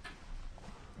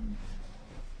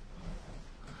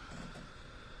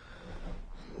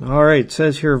 All right, it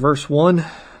says here, verse 1,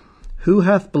 who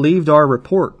hath believed our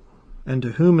report, and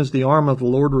to whom is the arm of the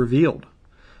Lord revealed?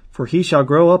 For he shall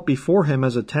grow up before him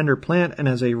as a tender plant, and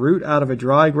as a root out of a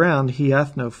dry ground. He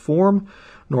hath no form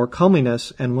nor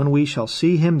comeliness, and when we shall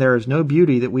see him, there is no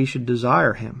beauty that we should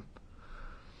desire him.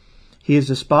 He is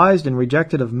despised and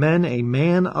rejected of men, a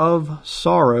man of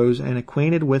sorrows and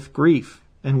acquainted with grief.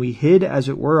 And we hid, as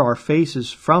it were, our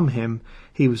faces from him.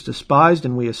 He was despised,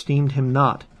 and we esteemed him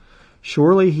not.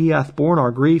 Surely he hath borne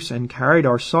our griefs and carried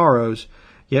our sorrows,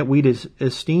 yet we did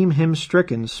esteem him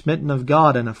stricken, smitten of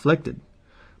God, and afflicted.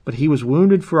 But he was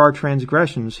wounded for our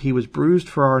transgressions, he was bruised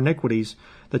for our iniquities.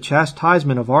 The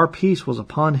chastisement of our peace was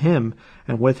upon him,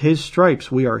 and with his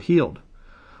stripes we are healed.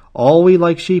 All we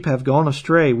like sheep have gone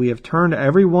astray, we have turned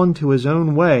every one to his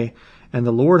own way, and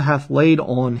the Lord hath laid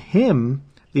on him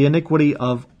the iniquity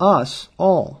of us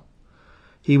all.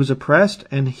 He was oppressed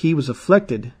and he was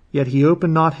afflicted, yet he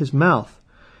opened not his mouth.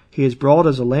 He is brought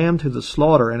as a lamb to the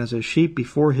slaughter, and as a sheep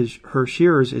before her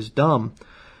shearers is dumb,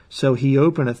 so he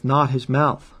openeth not his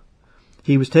mouth.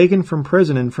 He was taken from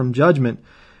prison and from judgment,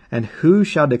 and who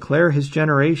shall declare his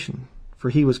generation? For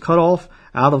he was cut off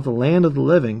out of the land of the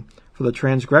living, for the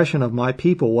transgression of my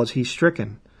people was he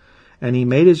stricken. And he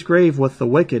made his grave with the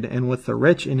wicked and with the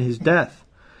rich in his death,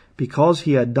 because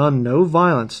he had done no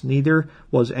violence, neither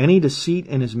was any deceit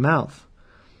in his mouth.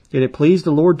 Yet it pleased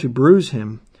the Lord to bruise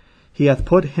him. He hath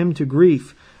put him to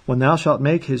grief. When thou shalt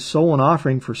make his soul an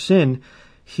offering for sin,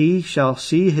 he shall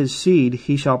see his seed,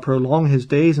 he shall prolong his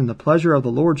days, and the pleasure of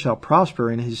the Lord shall prosper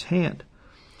in his hand.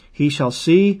 He shall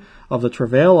see of the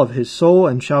travail of his soul,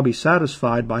 and shall be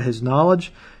satisfied. By his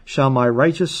knowledge shall my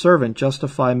righteous servant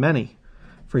justify many,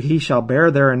 for he shall bear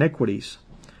their iniquities.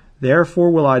 Therefore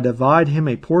will I divide him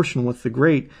a portion with the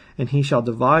great, and he shall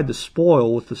divide the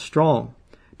spoil with the strong,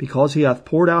 because he hath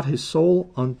poured out his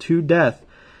soul unto death,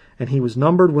 and he was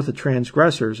numbered with the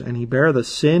transgressors, and he bare the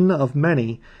sin of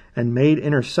many, and made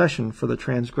intercession for the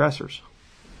transgressors.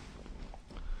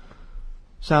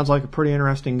 Sounds like a pretty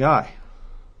interesting guy.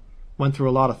 Went through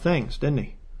a lot of things, didn't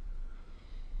he?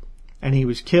 And he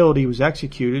was killed, he was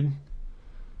executed,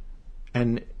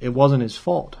 and it wasn't his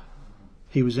fault.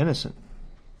 He was innocent.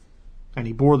 And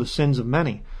he bore the sins of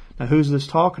many. Now who's this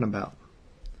talking about?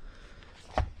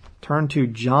 Turn to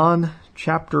John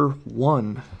chapter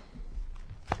 1.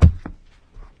 I'm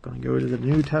going to go to the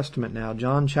New Testament now.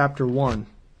 John chapter 1.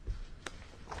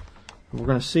 We're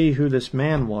going to see who this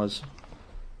man was.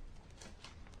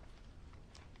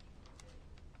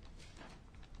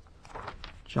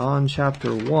 John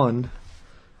chapter 1,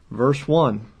 verse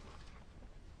 1.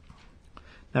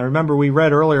 Now remember, we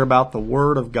read earlier about the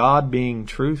Word of God being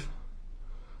truth.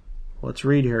 Let's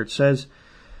read here. It says,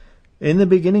 "In the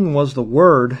beginning was the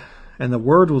Word, and the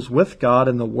Word was with God,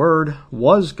 and the Word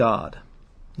was God."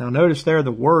 Now notice there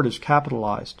the Word is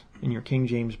capitalized in your King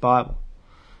James Bible.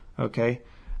 Okay?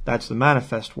 That's the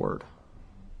manifest Word,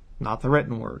 not the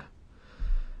written Word.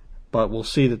 But we'll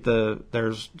see that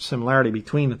there's similarity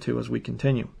between the two as we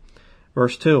continue.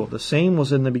 Verse 2, "The same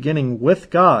was in the beginning with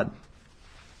God.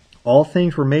 All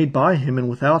things were made by him, and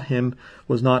without him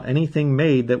was not anything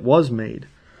made that was made.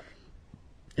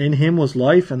 In him was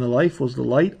life, and the life was the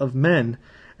light of men.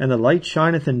 And the light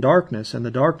shineth in darkness, and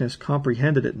the darkness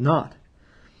comprehended it not.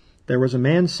 There was a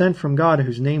man sent from God,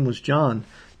 whose name was John.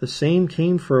 The same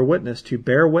came for a witness, to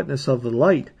bear witness of the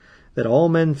light, that all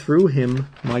men through him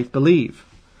might believe.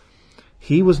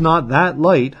 He was not that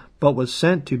light, but was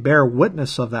sent to bear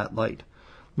witness of that light."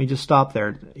 Let me just stop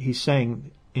there. He's saying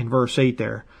in verse 8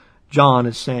 there, John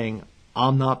is saying,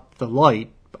 I'm not the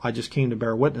light, I just came to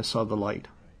bear witness of the light.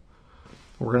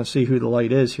 We're going to see who the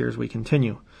light is here as we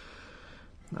continue.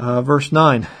 Verse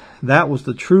 9, "That was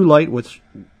the true light which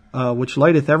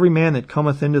lighteth every man that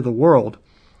cometh into the world.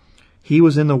 He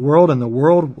was in the world, and the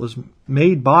world was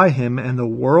made by him, and the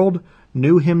world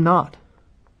knew him not."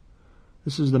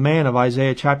 This is the man of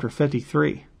Isaiah chapter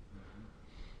 53.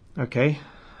 Okay.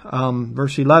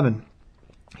 Verse 11.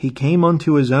 "He came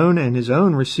unto his own, and his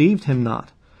own received him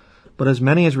not. But as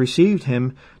many as received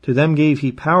him, to them gave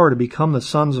he power to become the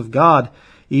sons of God,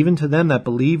 even to them that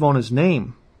believe on his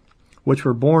name, which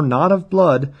were born not of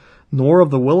blood, nor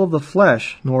of the will of the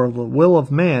flesh, nor of the will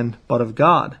of man, but of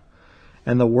God.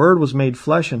 And the Word was made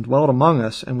flesh and dwelt among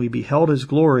us, and we beheld his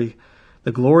glory,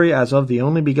 the glory as of the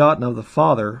only begotten of the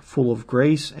Father, full of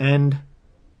grace and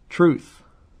truth."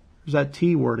 There's that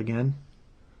T word again.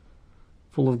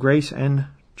 Full of grace and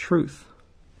truth.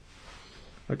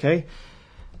 Okay?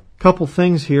 Couple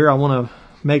things here I want to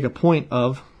make a point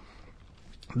of.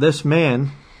 This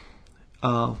man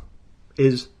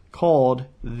is called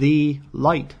the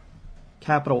light.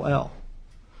 Capital L.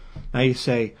 Now you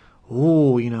say,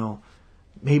 oh,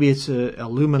 maybe it's a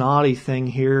Illuminati thing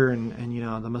here, and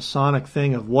the Masonic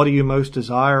thing of what do you most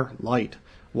desire? Light.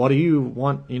 What do you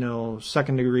want?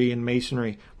 Second degree in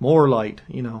Masonry, more light.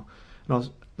 No,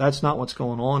 that's not what's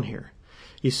going on here.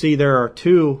 You see, there are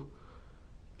two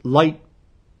light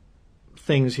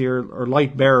things here, or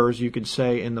light bearers, you could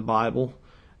say, in the Bible.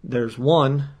 There's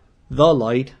one, the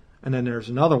light, and then there's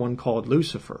another one called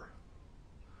Lucifer.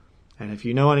 And if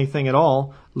you know anything at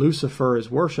all, Lucifer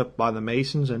is worshipped by the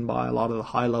Masons and by a lot of the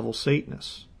high-level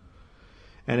Satanists.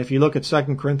 And if you look at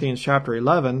 2 Corinthians chapter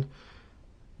 11,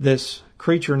 this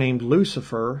creature named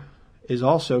Lucifer is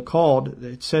also called,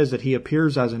 it says that he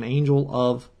appears as an angel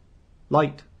of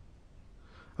light.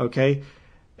 Okay?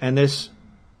 And this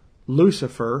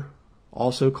Lucifer,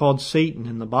 also called Satan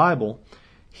in the Bible,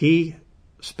 he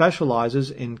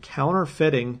specializes in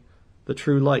counterfeiting the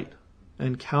true light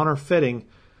and counterfeiting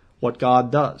what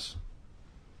God does.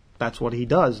 That's what he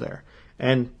does there.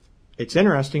 And it's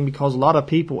interesting because a lot of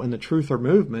people in the truther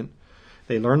movement,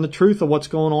 they learn the truth of what's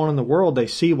going on in the world. They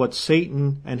see what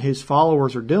Satan and his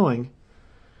followers are doing.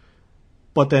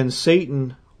 But then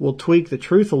Satan will tweak the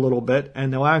truth a little bit,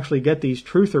 and they'll actually get these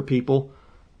truther people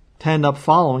to end up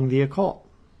following the occult.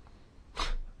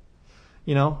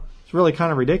 You know, it's really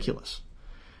kind of ridiculous.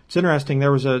 It's interesting.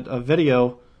 There was a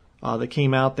video that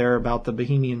came out there about the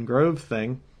Bohemian Grove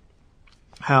thing.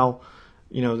 How,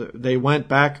 you know, they went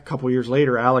back a couple years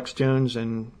later. Alex Jones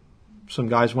and some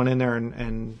guys went in there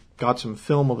and got some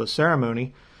film of the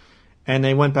ceremony. And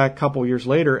they went back a couple years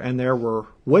later, and there were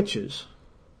witches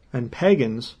and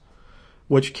pagans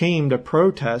which came to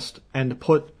protest and to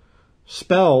put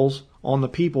spells on the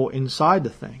people inside the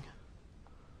thing.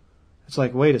 It's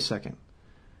like, wait a second.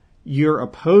 You're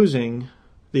opposing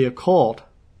the occult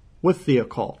with the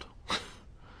occult.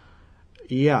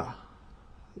 Yeah,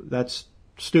 that's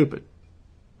stupid.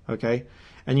 Okay?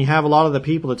 And you have a lot of the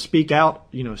people that speak out,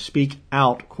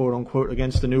 quote unquote,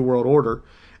 against the New World Order,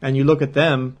 and you look at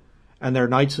them and they're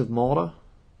Knights of Malta,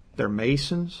 they're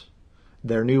Masons,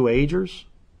 they're New Agers.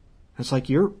 It's like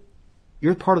you're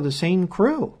part of the same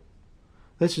crew.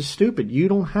 This is stupid. You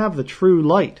don't have the true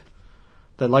light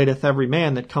that lighteth every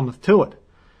man that cometh to it.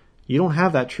 You don't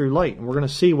have that true light. And we're going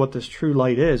to see what this true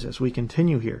light is as we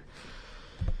continue here.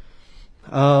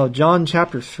 John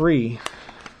chapter 3.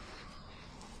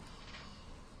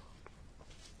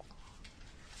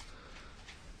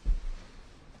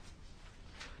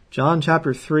 John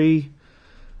chapter 3,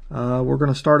 we're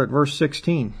going to start at verse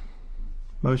 16.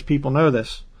 Most people know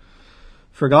this.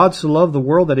 For God so loved the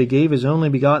world that he gave his only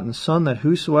begotten Son, that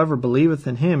whosoever believeth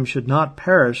in him should not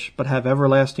perish, but have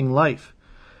everlasting life.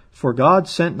 For God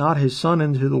sent not his Son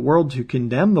into the world to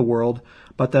condemn the world,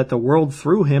 but that the world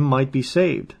through him might be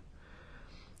saved.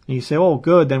 And you say, oh,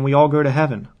 good, then we all go to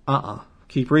heaven.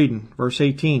 Keep reading. Verse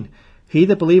 18. He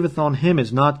that believeth on him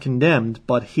is not condemned,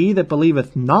 but he that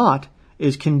believeth not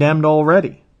is condemned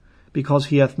already, because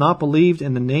he hath not believed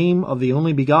in the name of the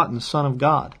only begotten Son of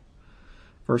God.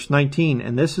 Verse 19,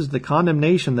 and this is the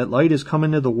condemnation, that light is come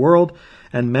into the world,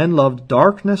 and men loved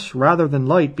darkness rather than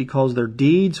light, because their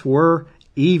deeds were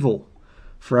evil.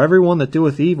 For everyone that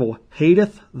doeth evil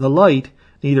hateth the light,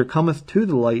 neither cometh to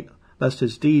the light, lest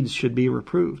his deeds should be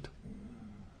reproved.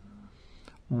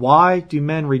 Why do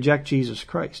men reject Jesus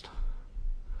Christ?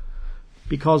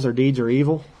 Because their deeds are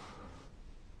evil.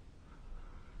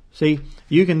 See,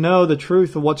 you can know the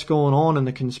truth of what's going on in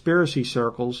the conspiracy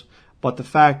circles, but the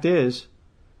fact is,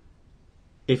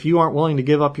 if you aren't willing to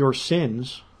give up your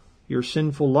sins, your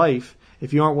sinful life,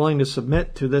 if you aren't willing to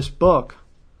submit to this book,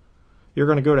 you're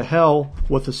going to go to hell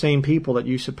with the same people that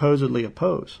you supposedly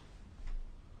oppose.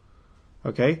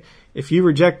 Okay? If you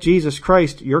reject Jesus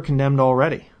Christ, you're condemned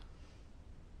already.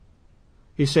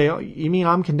 You say, oh, you mean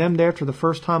I'm condemned after the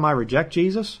first time I reject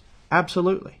Jesus?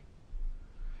 Absolutely.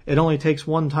 It only takes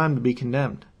one time to be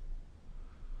condemned.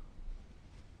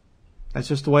 That's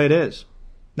just the way it is.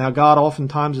 Now, God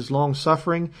oftentimes is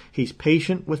long-suffering. He's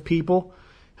patient with people.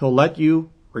 He'll let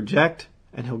you reject,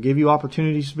 and he'll give you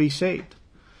opportunities to be saved.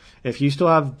 If you still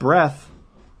have breath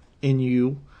in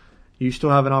you, you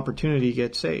still have an opportunity to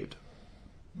get saved.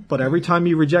 But every time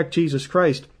you reject Jesus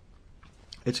Christ,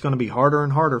 it's going to be harder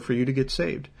and harder for you to get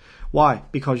saved. Why?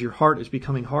 Because your heart is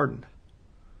becoming hardened.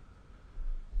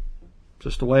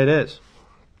 Just the way it is.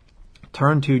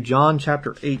 Turn to John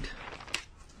chapter 8.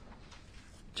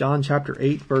 John chapter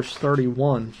 8, verse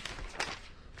 31.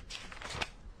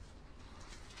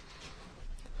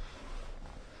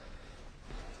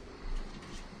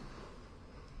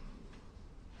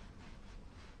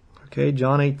 Okay,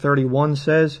 John 8:31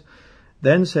 says,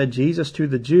 Then said Jesus to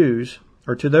the Jews,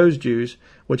 or to those Jews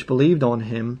which believed on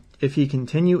him, If ye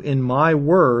continue in my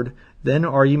word, then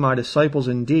are ye my disciples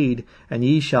indeed, and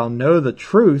ye shall know the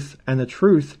truth, and the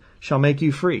truth shall make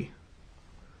you free.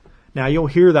 Now, you'll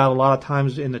hear that a lot of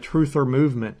times in the truther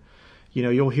movement. You know,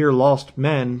 you'll hear lost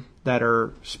men that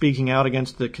are speaking out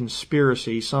against the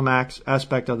conspiracy, some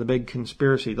aspect of the big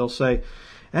conspiracy. They'll say,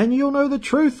 and you'll know the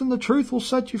truth, and the truth will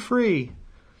set you free.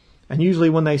 And usually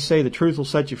when they say the truth will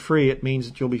set you free, it means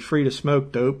that you'll be free to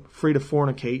smoke dope, free to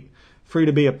fornicate, free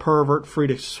to be a pervert, free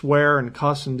to swear and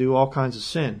cuss and do all kinds of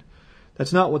sin.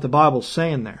 That's not what the Bible's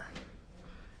saying there.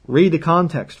 Read the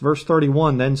context. Verse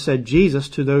 31, Then said Jesus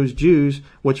to those Jews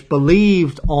which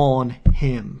believed on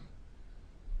him.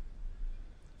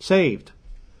 Saved.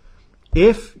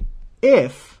 If,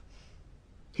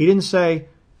 he didn't say,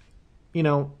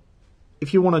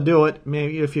 if you want to do it,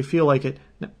 maybe if you feel like it.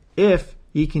 If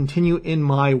ye continue in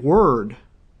my word,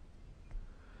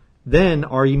 then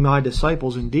are ye my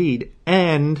disciples indeed,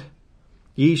 and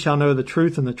ye shall know the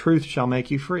truth, and the truth shall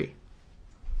make you free.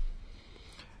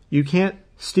 You can't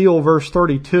steal verse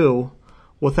 32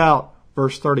 without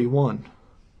verse 31.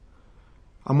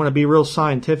 I'm going to be real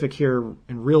scientific here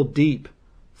and real deep.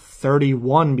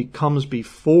 31 becomes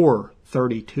before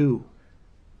 32.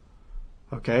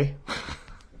 Okay?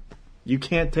 You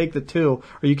can't take the 2,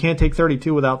 or you can't take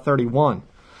 32 without 31.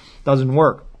 Doesn't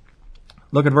work.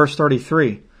 Look at verse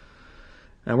 33.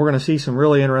 And we're going to see some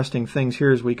really interesting things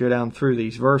here as we go down through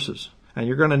these verses. And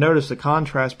you're going to notice the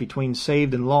contrast between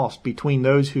saved and lost, between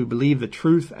those who believe the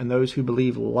truth and those who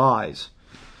believe lies.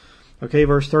 Okay,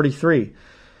 verse 33.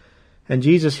 And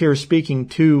Jesus here is speaking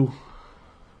to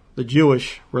the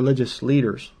Jewish religious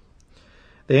leaders.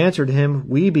 They answered him,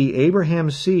 We be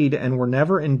Abraham's seed, and were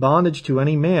never in bondage to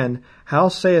any man. How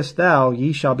sayest thou,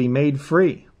 ye shall be made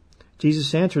free?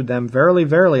 Jesus answered them, Verily,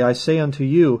 verily, I say unto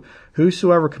you,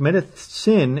 whosoever committeth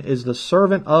sin is the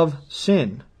servant of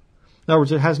sin. In other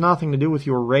words, it has nothing to do with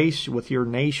your race, with your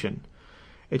nation.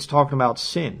 It's talking about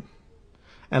sin.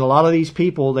 And a lot of these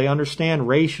people, they understand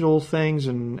racial things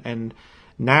and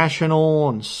national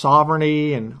and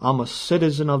sovereignty and I'm a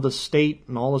citizen of the state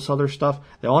and all this other stuff.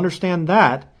 They'll understand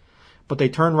that, but they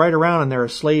turn right around and they're a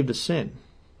slave to sin.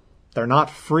 They're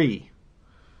not free.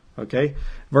 Okay?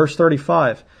 Verse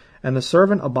 35. And the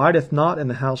servant abideth not in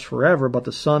the house forever, but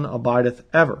the Son abideth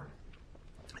ever.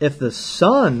 If the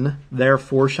Son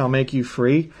therefore shall make you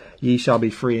free, ye shall be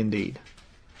free indeed.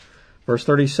 Verse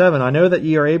 37, I know that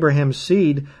ye are Abraham's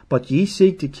seed, but ye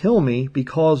seek to kill me,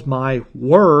 because my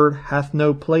word hath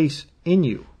no place in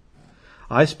you.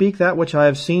 I speak that which I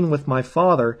have seen with my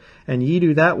father, and ye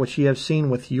do that which ye have seen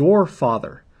with your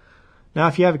father. Now,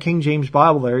 if you have a King James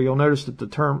Bible there, you'll notice that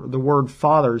the word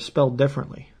father is spelled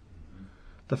differently.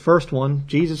 The first one,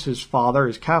 Jesus' father,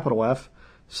 is capital F.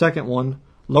 Second one,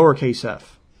 lowercase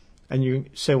f. And you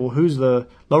say, well, who's the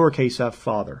lowercase f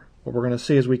father? Well, we're going to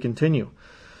see as we continue.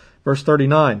 Verse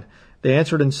 39, they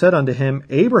answered and said unto him,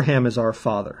 Abraham is our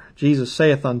father. Jesus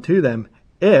saith unto them,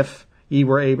 If ye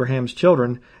were Abraham's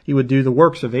children, ye would do the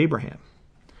works of Abraham.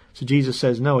 So Jesus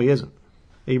says, no, he isn't.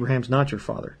 Abraham's not your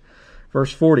father.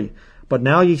 Verse 40, But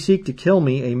now ye seek to kill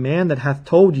me, a man that hath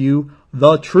told you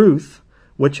the truth,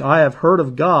 which I have heard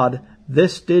of God.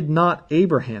 This did not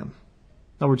Abraham.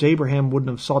 In other words, Abraham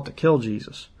wouldn't have sought to kill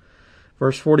Jesus.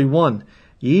 Verse 41,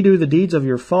 Ye do the deeds of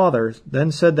your father.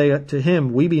 Then said they to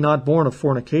him, We be not born of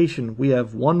fornication. We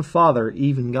have one Father,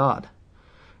 even God.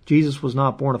 Jesus was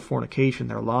not born of fornication.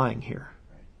 They're lying here.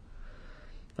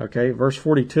 Okay, verse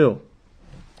 42.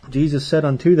 Jesus said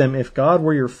unto them, If God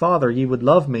were your Father, ye would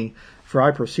love me, for I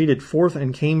proceeded forth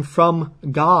and came from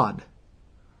God,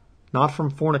 not from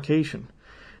fornication.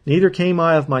 Neither came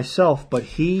I of myself, but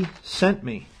he sent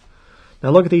me.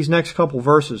 Now look at these next couple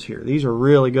verses here. These are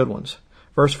really good ones.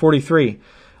 Verse 43,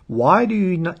 Why do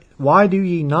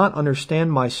ye not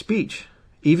understand my speech?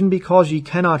 Even because ye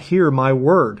cannot hear my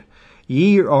word.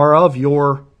 Ye are of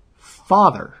your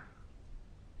father.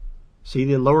 See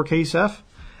the lowercase f?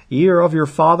 Ye are of your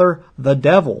father, the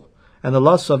devil, and the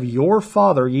lusts of your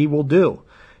father ye will do.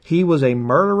 He was a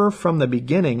murderer from the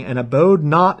beginning, and abode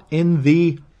not in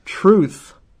the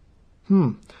truth.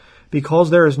 Because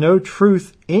there is no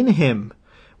truth in him.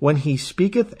 When he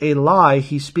speaketh a lie,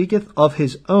 he speaketh of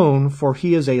his own, for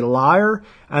he is a liar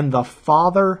and the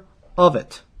father of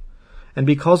it. And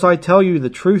because I tell you the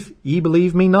truth, ye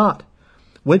believe me not.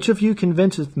 Which of you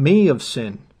convinceth me of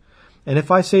sin? And if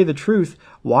I say the truth,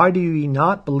 why do ye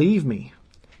not believe me?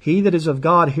 He that is of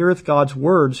God heareth God's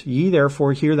words, ye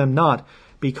therefore hear them not,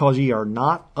 because ye are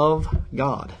not of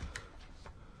God.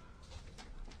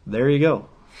 There you go.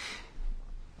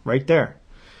 Right there.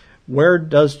 Where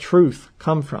does truth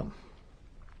come from?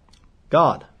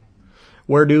 God.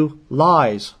 Where do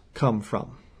lies come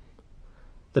from?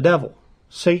 The devil,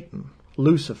 Satan,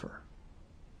 Lucifer.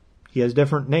 He has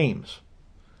different names.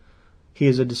 He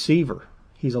is a deceiver.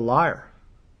 He's a liar.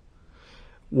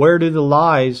 Where do the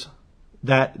lies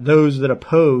that those that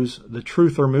oppose the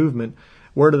truth or movement,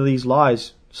 where do these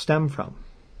lies stem from?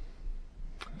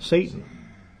 Satan.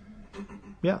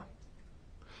 Yeah.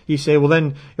 You say, well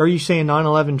then, are you saying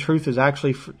 9/11 truth is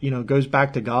actually, goes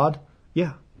back to God?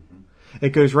 Yeah. It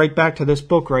goes right back to this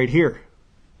book right here.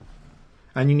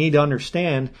 And you need to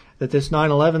understand that this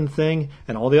 9/11 thing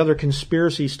and all the other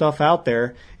conspiracy stuff out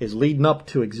there is leading up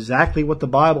to exactly what the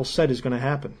Bible said is going to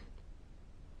happen.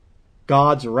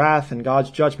 God's wrath and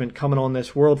God's judgment coming on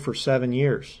this world for 7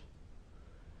 years.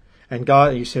 And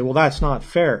God, you say, well, that's not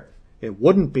fair. It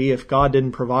wouldn't be if God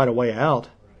didn't provide a way out.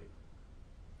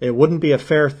 It wouldn't be a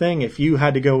fair thing if you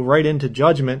had to go right into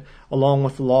judgment along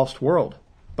with the lost world.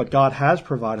 But God has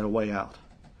provided a way out.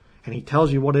 And He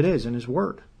tells you what it is in His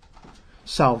Word.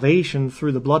 Salvation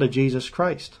through the blood of Jesus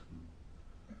Christ.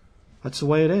 That's the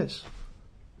way it is.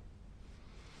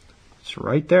 It's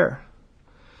right there.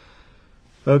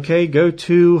 Okay, go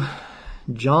to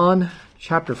John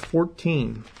chapter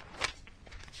 14.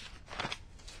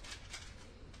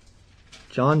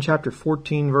 John chapter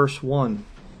 14 verse 1.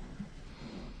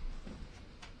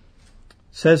 It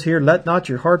says here, "Let not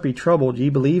your heart be troubled. Ye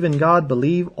believe in God,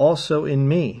 believe also in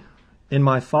me. In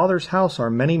my Father's house are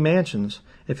many mansions.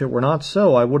 If it were not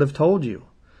so, I would have told you.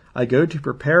 I go to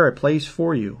prepare a place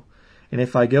for you. And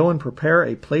if I go and prepare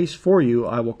a place for you,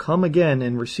 I will come again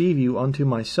and receive you unto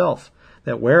myself,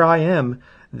 that where I am,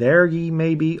 there ye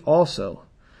may be also.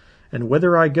 And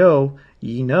whither I go,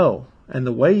 ye know, and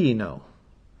the way ye know."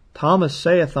 Thomas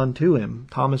saith unto him,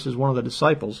 Thomas is one of the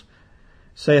disciples,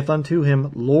 saith unto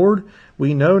him, "Lord,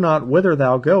 we know not whither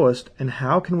thou goest, and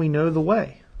how can we know the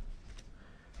way?"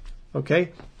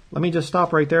 Okay, let me just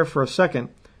stop right there for a second.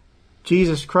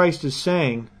 Jesus Christ is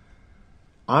saying,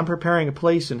 I'm preparing a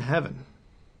place in heaven,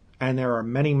 and there are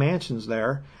many mansions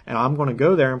there, and I'm going to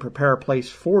go there and prepare a place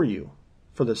for you,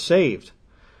 for the saved.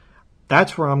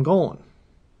 That's where I'm going.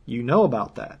 You know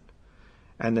about that.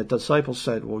 And the disciples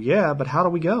said, well, yeah, but how do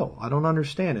we go? I don't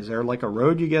understand. Is there like a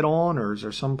road you get on, or is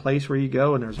there some place where you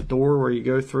go and there's a door where you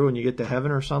go through and you get to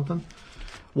heaven or something?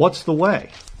 What's the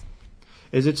way?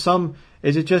 Is it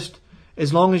just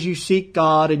as long as you seek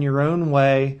God in your own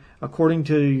way, according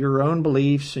to your own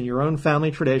beliefs and your own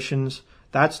family traditions,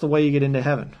 that's the way you get into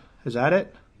heaven? Is that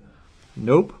it?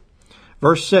 Nope.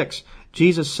 Verse 6,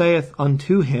 Jesus saith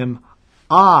unto him,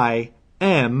 I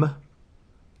am.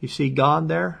 You see God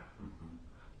there?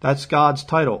 That's God's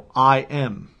title. I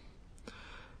am.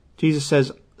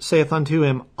 Jesus saith unto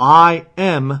him, I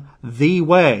am the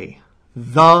way,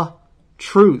 the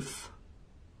truth,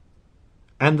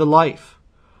 and the life.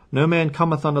 No man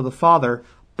cometh unto the Father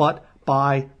but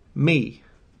by me.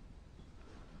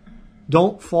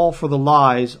 Don't fall for the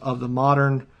lies of the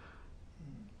modern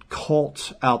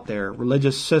cults out there,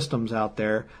 religious systems out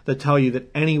there that tell you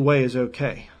that any way is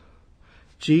okay.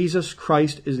 Jesus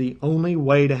Christ is the only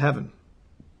way to heaven.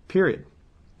 Period.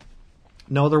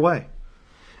 No other way.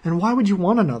 And why would you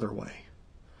want another way?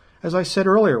 As I said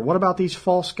earlier, what about these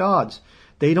false gods?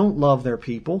 They don't love their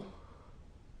people.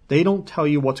 They don't tell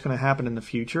you what's going to happen in the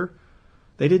future.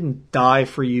 They didn't die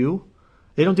for you.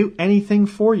 They don't do anything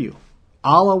for you.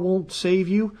 Allah won't save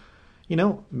you. You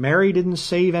know, Mary didn't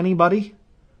save anybody.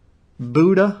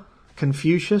 Buddha,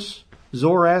 Confucius,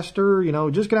 Zoroaster,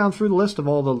 just go down through the list of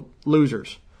all the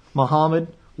losers.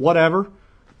 Muhammad, whatever.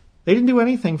 They didn't do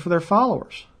anything for their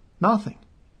followers. Nothing.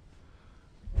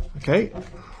 Okay?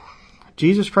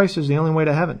 Jesus Christ is the only way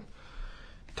to heaven.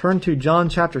 Turn to John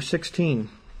chapter 16,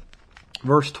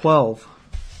 verse 12.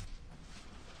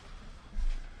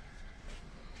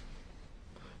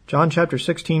 John chapter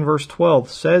 16, verse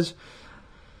 12 says,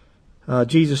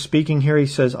 Jesus speaking here, he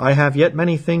says, I have yet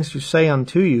many things to say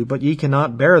unto you, but ye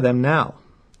cannot bear them now.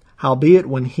 Howbeit,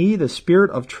 when he, the Spirit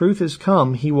of truth, is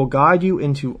come, he will guide you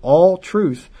into all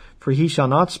truth, for he shall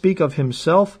not speak of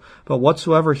himself, but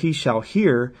whatsoever he shall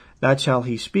hear, that shall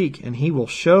he speak, and he will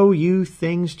show you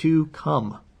things to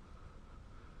come.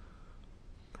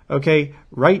 Okay,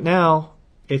 right now,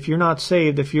 if you're not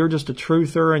saved, if you're just a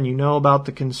truther and you know about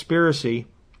the conspiracy,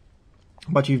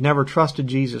 but you've never trusted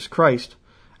Jesus Christ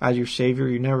as your Savior,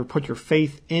 you never put your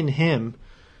faith in Him,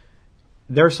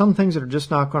 there are some things that are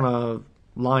just not going to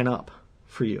line up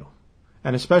for you.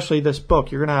 And especially this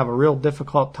book, you're going to have a real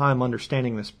difficult time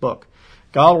understanding this book.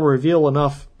 God will reveal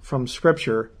enough from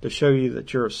Scripture to show you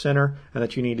that you're a sinner and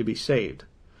that you need to be saved.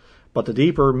 But the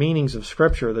deeper meanings of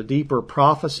Scripture, the deeper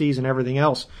prophecies and everything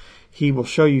else, He will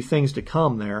show you things to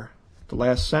come there, the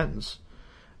last sentence.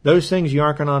 Those things you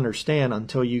aren't going to understand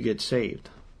until you get saved.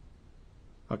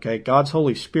 Okay? God's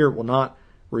Holy Spirit will not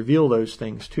reveal those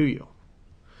things to you.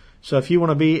 So if you want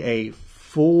to be a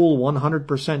full 100%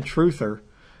 truther,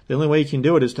 the only way you can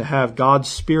do it is to have God's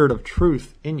Spirit of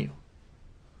truth in you.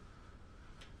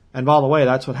 And by the way,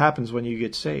 that's what happens when you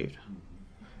get saved.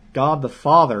 God the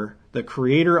Father, the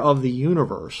creator of the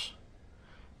universe,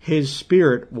 His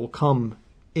Spirit will come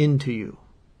into you.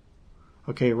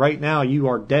 Okay, right now you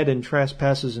are dead in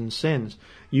trespasses and sins.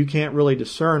 You can't really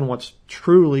discern what's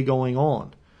truly going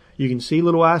on. You can see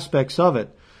little aspects of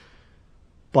it,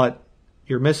 but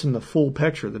you're missing the full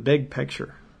picture, the big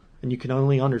picture. And you can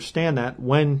only understand that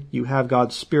when you have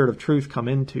God's Spirit of truth come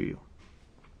into you.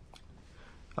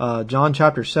 John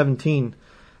chapter 17,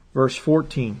 verse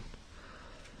 14.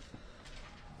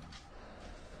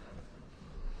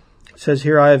 It says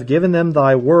here, I have given them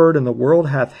thy word, and the world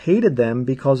hath hated them,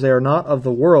 because they are not of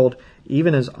the world,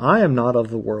 even as I am not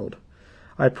of the world.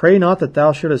 I pray not that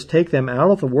thou shouldest take them out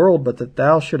of the world, but that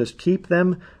thou shouldest keep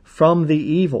them from the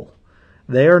evil.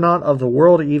 They are not of the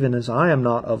world, even as I am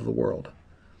not of the world.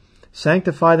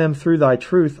 Sanctify them through thy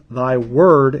truth. Thy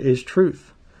word is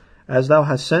truth. As thou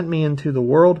hast sent me into the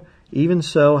world, even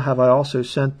so have I also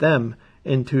sent them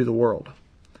into the world.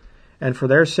 And for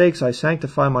their sakes I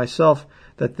sanctify myself,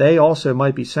 that they also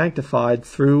might be sanctified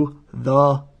through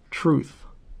the truth.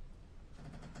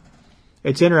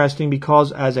 It's interesting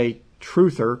because as a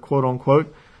truther, quote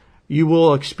unquote, you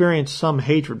will experience some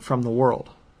hatred from the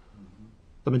world.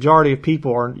 The majority of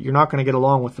people you're not going to get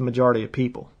along with the majority of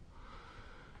people.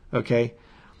 Okay?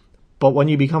 But when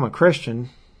you become a Christian,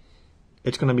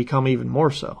 it's going to become even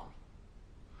more so.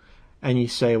 And you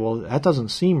say, well, that doesn't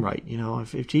seem right. You know,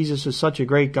 if Jesus is such a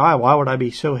great guy, why would I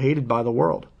be so hated by the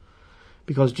world?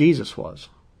 Because Jesus was.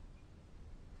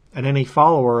 And any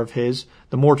follower of his,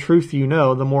 the more truth you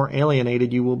know, the more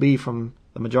alienated you will be from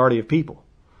the majority of people.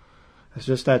 It's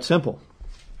just that simple.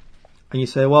 And you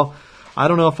say, well, I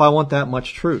don't know if I want that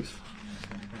much truth.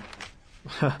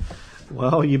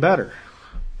 Well, you better.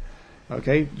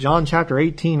 Okay, John chapter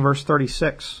 18, verse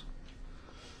 36.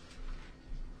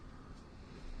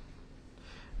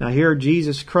 Now here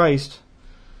Jesus Christ,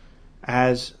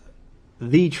 as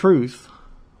the truth,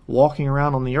 walking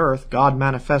around on the earth, God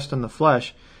manifest in the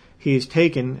flesh, he is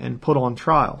taken and put on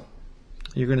trial.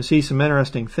 You're going to see some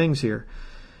interesting things here.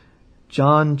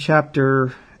 John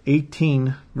chapter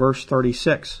 18, verse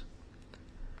 36.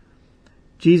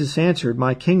 Jesus answered,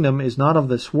 My kingdom is not of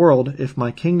this world. If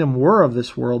my kingdom were of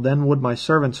this world, then would my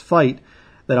servants fight,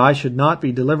 that I should not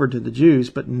be delivered to the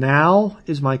Jews. But now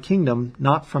is my kingdom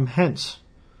not from hence.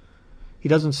 He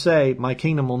doesn't say, my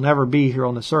kingdom will never be here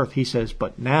on this earth. He says,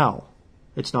 but now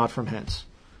it's not from hence.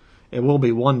 It will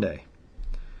be one day.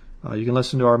 You can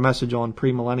listen to our message on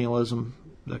premillennialism,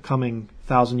 the coming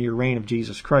 1,000-year reign of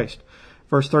Jesus Christ.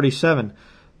 Verse 37,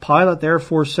 Pilate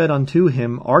therefore said unto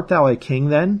him, Art thou a king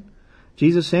then?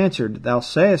 Jesus answered, Thou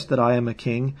sayest that I am a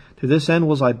king. To this end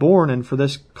was I born, and for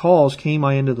this cause came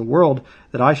I into the world,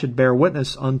 that I should bear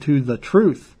witness unto the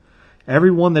truth.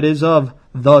 Every one that is of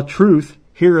the truth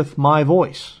heareth my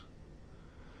voice.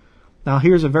 Now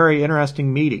here's a very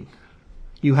interesting meeting.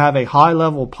 You have a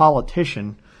high-level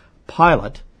politician,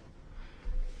 Pilate,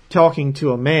 talking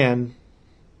to a man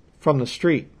from the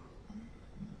street.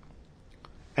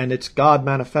 And it's God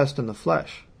manifest in the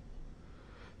flesh.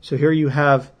 So here you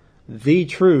have the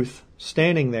truth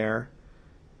standing there,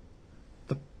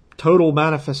 the total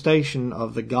manifestation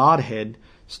of the Godhead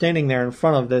standing there in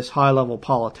front of this high-level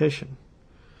politician.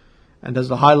 And does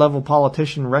the high-level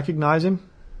politician recognize him?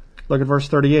 Look at verse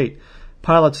 38.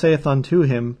 Pilate saith unto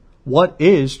him, What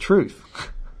is truth?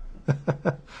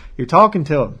 You're talking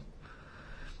to him.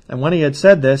 And when he had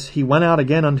said this, he went out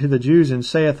again unto the Jews and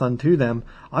saith unto them,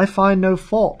 I find no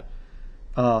fault.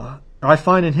 I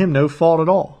find in him no fault at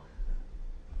all.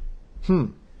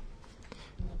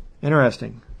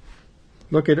 Interesting.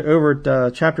 Look at over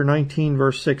at chapter 19,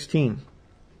 verse 16.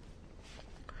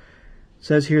 It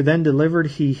says here, Then delivered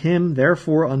he him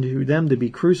therefore unto them to be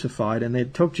crucified, and they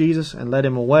took Jesus and led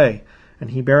him away.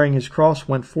 And he, bearing his cross,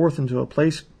 went forth into a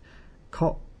place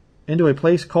called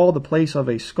the place of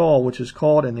a skull, which is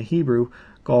called in the Hebrew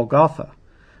Golgotha,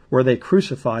 where they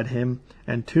crucified him,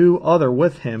 and two other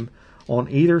with him on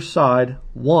either side,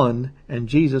 one, and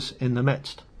Jesus in the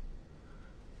midst.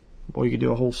 Boy, you could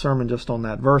do a whole sermon just on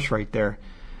that verse right there.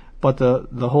 But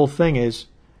the whole thing is,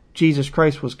 Jesus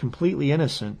Christ was completely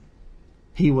innocent.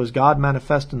 He was God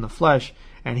manifest in the flesh,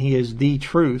 and he is the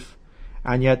truth,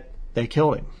 and yet they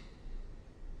killed him.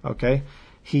 Okay?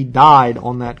 He died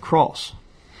on that cross.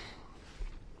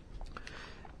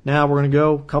 Now we're going to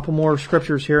go a couple more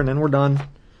scriptures here, and then we're done.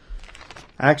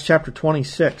 Acts chapter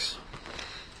 26.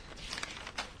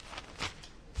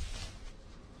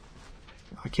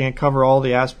 I can't cover all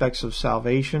the aspects of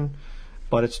salvation,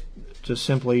 but it's just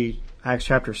simply Acts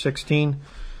chapter 16.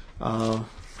 I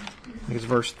think it's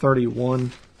verse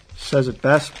 31 says it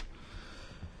best.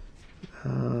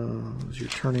 As you're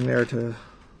turning there to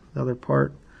another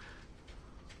part.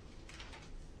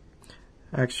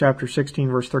 Acts chapter 16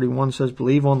 verse 31 says,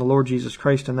 Believe on the Lord Jesus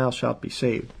Christ and thou shalt be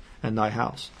saved, and thy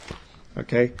house.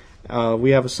 Okay?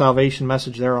 We have a salvation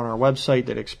message there on our website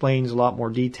that explains a lot more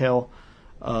detail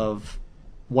of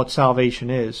what salvation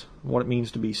is, what it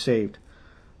means to be saved.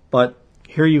 But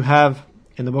here you have,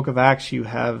 in the book of Acts, you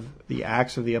have the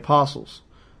Acts of the Apostles.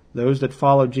 Those that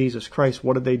followed Jesus Christ,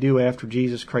 what did they do after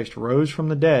Jesus Christ rose from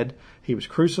the dead? He was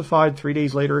crucified. 3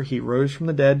 days later, he rose from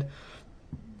the dead.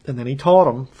 And then he taught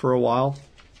them for a while.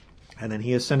 And then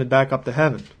he ascended back up to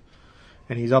heaven.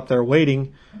 And he's up there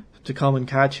waiting to come and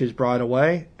catch his bride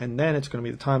away. And then it's going to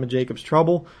be the time of Jacob's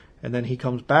trouble. And then he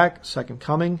comes back, second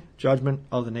coming, judgment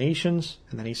of the nations.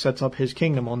 And then he sets up his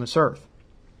kingdom on this earth.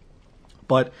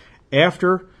 But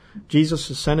after Jesus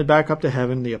ascended back up to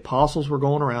heaven, the apostles were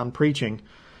going around preaching.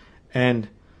 And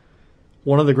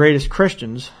one of the greatest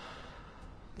Christians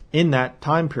in that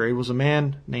time period was a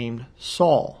man named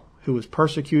Saul, who was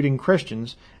persecuting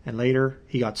Christians, and later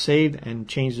he got saved and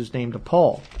changed his name to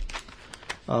Paul.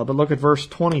 But look at verse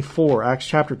 24, Acts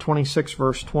chapter 26,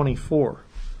 verse 24.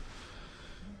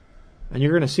 And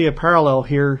you're going to see a parallel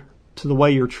here to the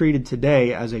way you're treated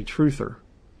today as a truther.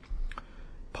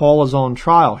 Paul is on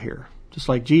trial here, just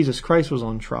like Jesus Christ was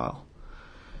on trial.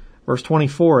 Verse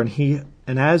 24,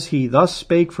 and as he thus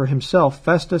spake for himself,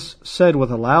 Festus said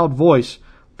with a loud voice,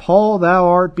 Paul, thou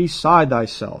art beside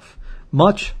thyself.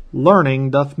 Much learning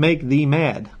doth make thee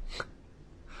mad.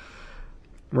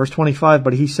 Verse 25,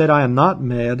 but he said, I am not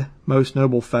mad, most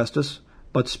noble Festus,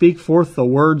 but speak forth the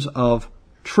words of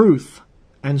truth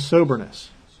and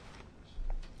soberness.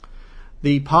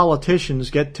 The politicians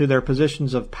get to their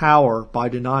positions of power by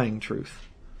denying truth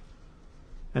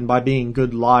and by being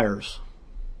good liars.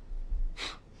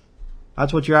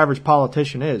 That's what your average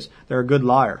politician is. They're a good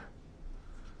liar.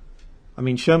 I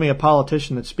mean, show me a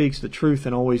politician that speaks the truth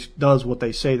and always does what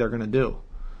they say they're going to do.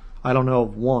 I don't know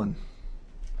of one.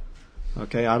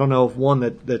 Okay, I don't know of one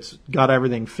that's got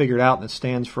everything figured out and that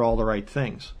stands for all the right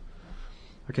things.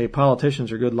 Okay,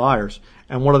 politicians are good liars.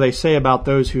 And what do they say about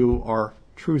those who are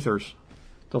truthers?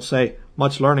 They'll say,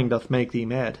 much learning doth make thee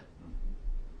mad.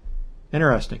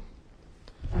 Interesting.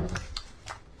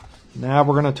 Now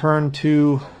we're going to turn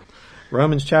to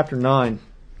Romans chapter 9.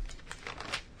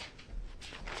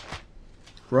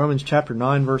 Romans chapter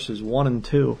 9, verses 1 and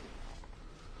 2.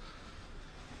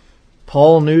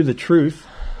 Paul knew the truth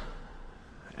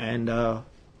and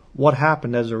what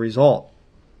happened as a result.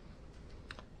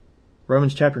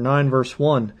 Romans chapter 9, verse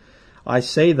 1. I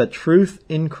say the truth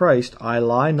in Christ, I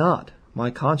lie not,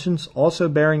 my conscience also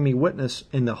bearing me witness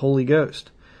in the Holy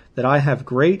Ghost, that I have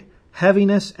great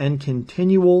heaviness and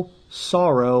continual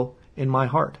sorrow in my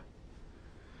heart.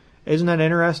 Isn't that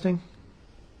interesting?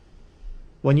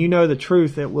 When you know the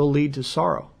truth, it will lead to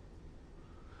sorrow.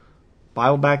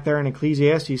 Bible back there in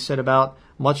Ecclesiastes said about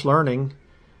much learning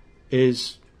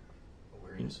is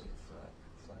Awareness of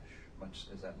the flesh.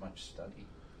 Is that much study?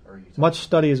 Or are you much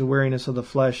study is a weariness of the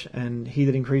flesh, and he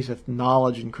that increaseth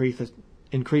knowledge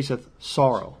increaseth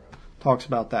sorrow. Talks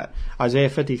about that. Isaiah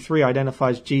 53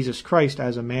 identifies Jesus Christ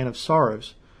as a man of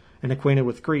sorrows and acquainted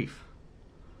with grief.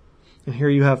 And here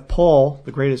you have Paul,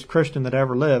 the greatest Christian that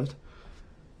ever lived,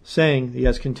 saying he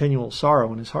has continual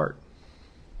sorrow in his heart.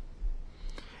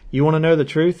 You want to know the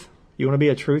truth? You want to be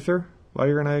a truther? Well,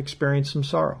 you're going to experience some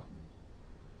sorrow.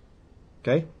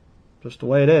 Okay? Just the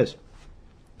way it is.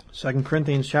 2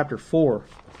 Corinthians chapter 4.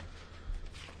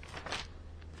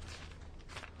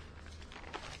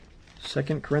 2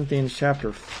 Corinthians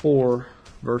chapter 4,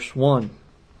 verse 1.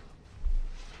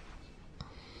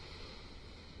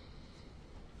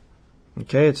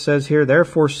 Okay, it says here,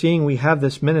 therefore, seeing we have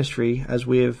this ministry, as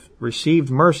we have received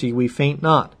mercy, we faint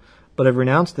not, but have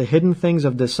renounced the hidden things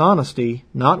of dishonesty,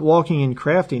 not walking in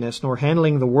craftiness, nor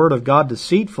handling the word of God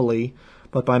deceitfully,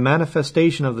 but by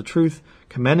manifestation of the truth,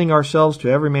 commending ourselves to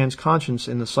every man's conscience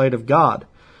in the sight of God.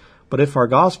 But if our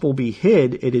gospel be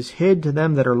hid, it is hid to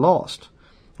them that are lost.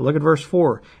 Look at verse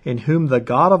 4. In whom the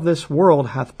God of this world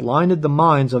hath blinded the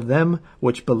minds of them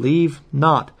which believe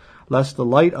not, lest the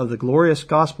light of the glorious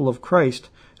gospel of Christ,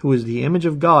 who is the image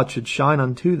of God, should shine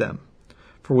unto them.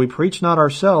 For we preach not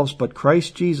ourselves, but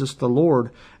Christ Jesus the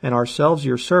Lord, and ourselves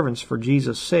your servants for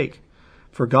Jesus' sake.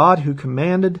 For God, who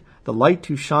commanded the light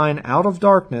to shine out of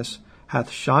darkness, hath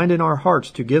shined in our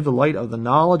hearts to give the light of the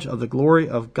knowledge of the glory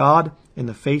of God in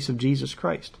the face of Jesus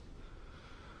Christ.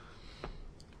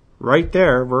 Right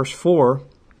there, verse 4,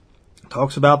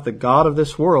 talks about the God of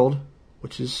this world,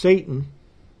 which is Satan,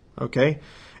 okay,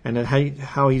 and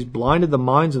how he's blinded the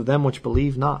minds of them which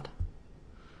believe not.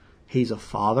 He's a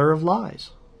father of lies.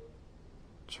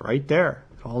 It's right there.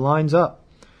 It all lines up.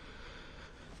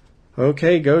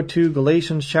 Okay, go to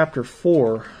Galatians chapter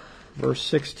 4, verse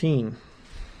 16.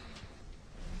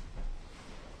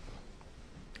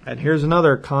 And here's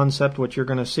another concept which you're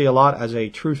going to see a lot as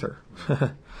a truther.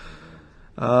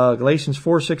 Galatians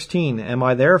 4:16. Am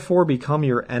I therefore become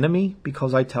your enemy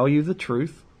because I tell you the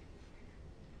truth?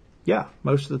 Yeah,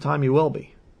 most of the time you will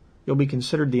be. You'll be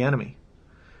considered the enemy.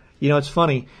 You know, it's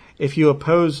funny. If you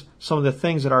oppose some of the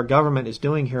things that our government is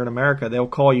doing here in America, they'll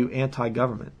call you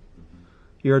anti-government.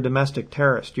 You're a domestic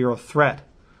terrorist. You're a threat.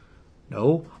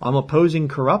 No, I'm opposing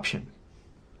corruption.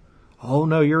 Oh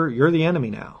no, you're the enemy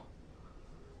now.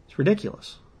 It's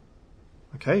ridiculous.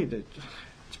 Okay,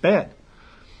 it's bad.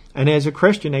 And as a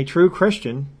Christian, a true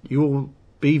Christian, you will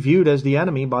be viewed as the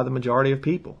enemy by the majority of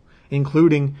people,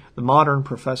 including the modern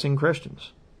professing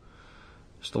Christians.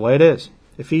 It's the way it is.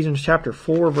 Ephesians chapter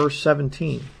 4, verse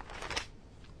 17.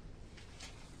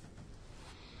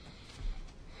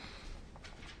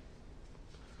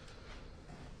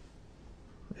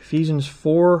 Ephesians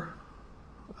 4,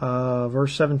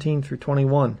 verse 17 through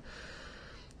 21.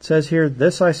 It says here,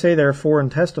 "This I say therefore and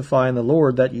testify in the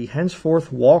Lord, that ye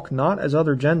henceforth walk not as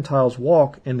other Gentiles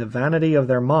walk, in the vanity of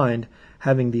their mind,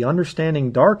 having the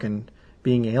understanding darkened,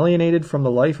 being alienated from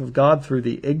the life of God through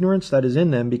the ignorance that is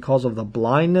in them because of the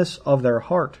blindness of their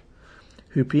heart,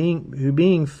 who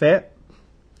being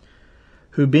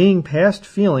past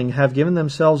feeling have given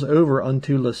themselves over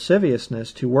unto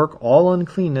lasciviousness, to work all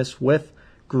uncleanness with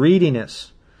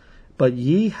greediness. But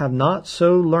ye have not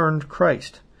so learned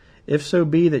Christ, if so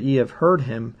be that ye have heard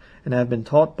him, and have been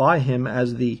taught by him,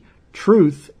 as the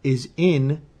truth is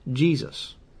in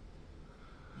Jesus."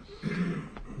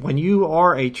 When you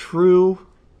are a true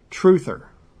truther,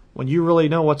 when you really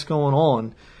know what's going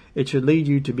on, it should lead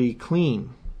you to be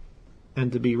clean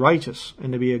and to be righteous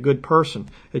and to be a good person.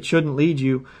 It shouldn't lead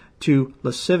you to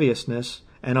lasciviousness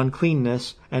and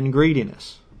uncleanness and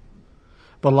greediness.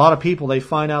 But a lot of people, they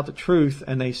find out the truth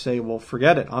and they say, well,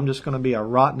 forget it. I'm just going to be a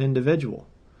rotten individual.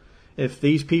 If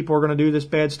these people are going to do this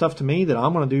bad stuff to me, then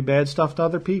I'm going to do bad stuff to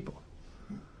other people.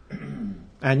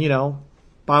 And,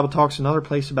 Bible talks in another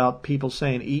place about people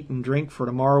saying, eat and drink, for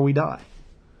tomorrow we die.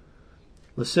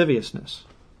 Lasciviousness.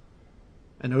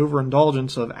 An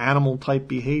overindulgence of animal-type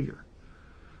behavior.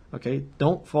 Okay?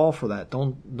 Don't fall for that.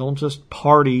 Don't just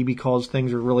party because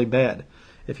things are really bad.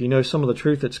 If you know some of the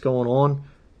truth that's going on,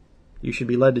 you should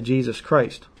be led to Jesus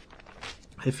Christ.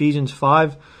 Ephesians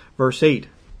 5, verse 8.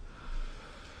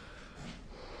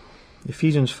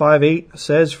 Ephesians 5:8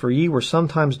 says, "For ye were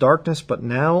sometimes darkness, but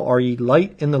now are ye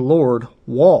light in the Lord.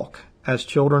 Walk as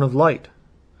children of light.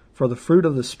 For the fruit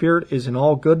of the Spirit is in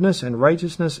all goodness and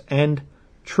righteousness and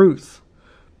truth,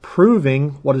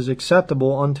 proving what is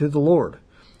acceptable unto the Lord.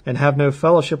 And have no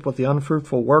fellowship with the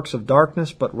unfruitful works of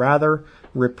darkness, but rather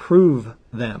reprove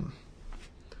them."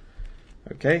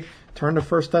 Okay, turn to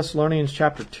 1 Thessalonians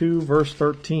chapter 2, verse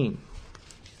 13.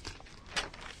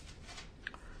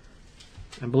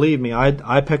 And believe me,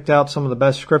 I picked out some of the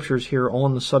best scriptures here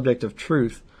on the subject of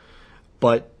truth,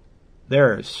 but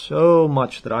there is so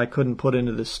much that I couldn't put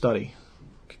into this study.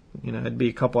 It'd be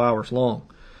a couple hours long.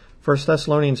 1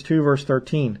 Thessalonians 2, verse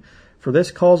 13. "For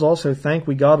this cause also thank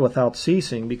we God without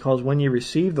ceasing, because when ye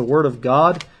received the word of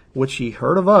God, which ye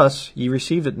heard of us, ye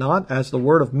received it not as the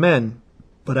word of men,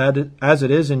 but as it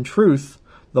is in truth,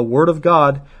 the word of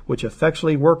God, which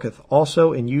effectually worketh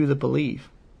also in you that believe."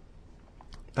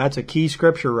 That's a key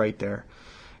scripture right there.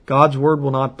 God's word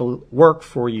will not work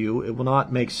for you. It will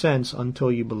not make sense until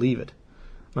you believe it,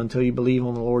 until you believe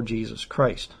on the Lord Jesus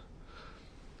Christ.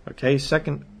 Okay,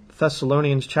 2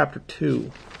 Thessalonians chapter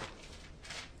 2.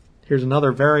 Here's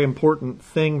another very important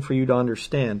thing for you to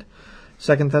understand.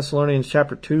 2 Thessalonians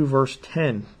chapter 2, verse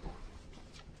 10.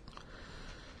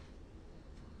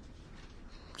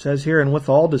 It says here, "And with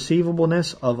all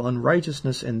deceivableness of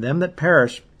unrighteousness in them that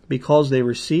perish, because they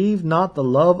receive not the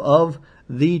love of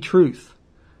the truth."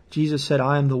 Jesus said,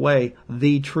 "I am the way,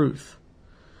 the truth."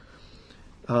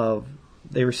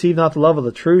 They receive not the love of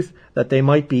the truth, that they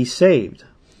might be saved.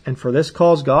 And for this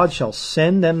cause God shall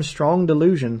send them strong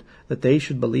delusion, that they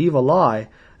should believe a lie,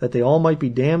 that they all might be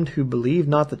damned who believed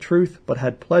not the truth, but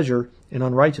had pleasure in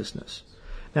unrighteousness.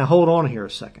 Now hold on here a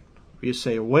second. You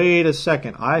say, wait a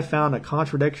second, I found a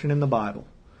contradiction in the Bible.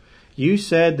 You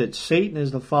said that Satan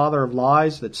is the father of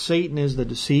lies, that Satan is the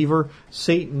deceiver,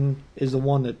 Satan is the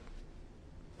one that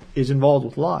is involved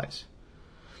with lies.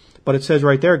 But it says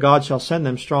right there, God shall send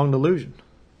them strong delusion.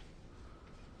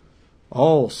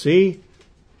 Oh, see?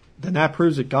 Then that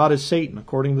proves that God is Satan,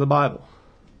 according to the Bible.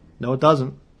 No, it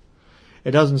doesn't.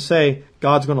 It doesn't say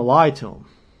God's going to lie to them.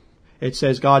 It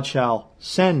says God shall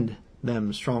send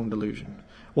them strong delusion.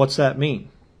 What's that mean?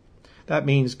 That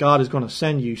means God is going to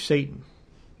send you Satan.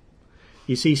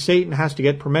 You see, Satan has to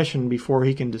get permission before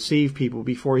he can deceive people,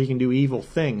 before he can do evil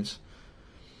things.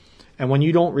 And when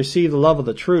you don't receive the love of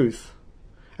the truth,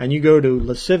 and you go to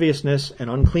lasciviousness and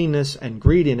uncleanness and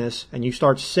greediness, and you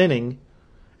start sinning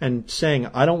and saying,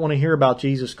 I don't want to hear about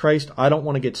Jesus Christ, I don't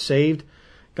want to get saved,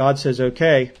 God says,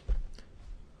 okay,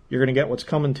 you're going to get what's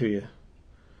coming to you.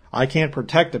 I can't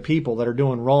protect the people that are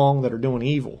doing wrong, that are doing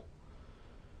evil.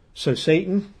 So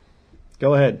Satan,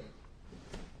 go ahead.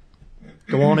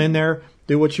 Go on in there,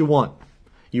 Do what you want.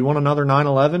 You want another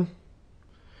 9/11?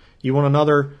 You want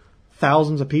another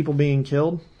thousands of people being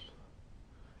killed?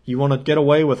 You want to get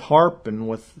away with HARP and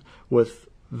with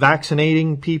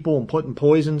vaccinating people and putting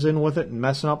poisons in with it and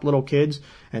messing up little kids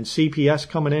and CPS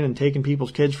coming in and taking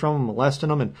people's kids from them, molesting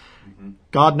them, and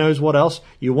God knows what else?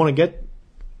 You want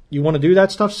to do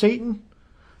that stuff, Satan?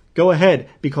 Go ahead,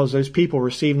 because those people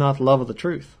receive not the love of the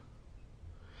truth.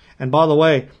 And by the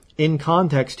way, in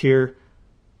context here,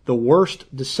 the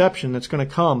worst deception that's going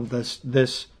to come,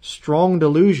 this strong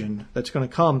delusion that's going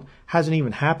to come, hasn't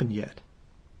even happened yet.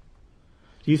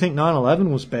 Do you think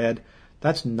 9/11 was bad?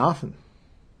 That's nothing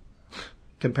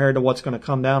compared to what's going to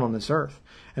come down on this earth.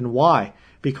 And why?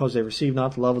 Because they receive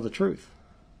not the love of the truth.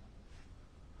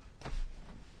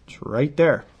 It's right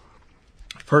there.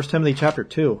 1 Timothy chapter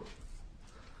 2.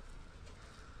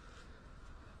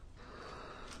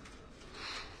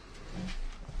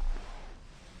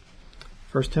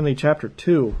 First Timothy chapter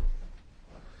 2,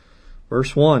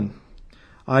 verse 1.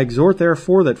 I exhort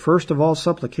therefore that first of all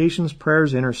supplications,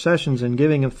 prayers, intercessions, and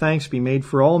giving of thanks be made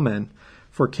for all men,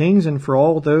 for kings and for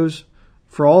all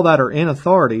that are in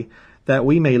authority, that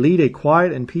we may lead a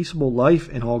quiet and peaceable life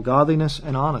in all godliness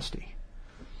and honesty.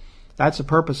 That's the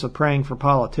purpose of praying for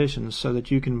politicians, so that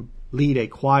you can lead a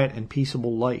quiet and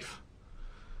peaceable life.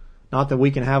 Not that we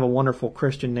can have a wonderful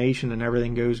Christian nation and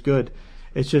everything goes good.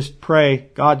 It's just pray,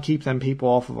 God, keep them people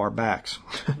off of our backs.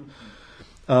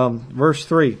 Verse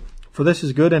 3, for this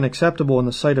is good and acceptable in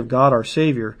the sight of God our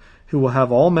Savior, who will have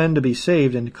all men to be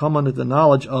saved and to come unto the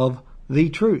knowledge of the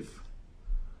truth.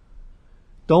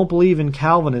 Don't believe in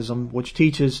Calvinism, which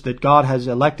teaches that God has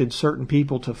elected certain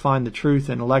people to find the truth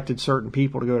and elected certain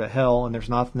people to go to hell, and there's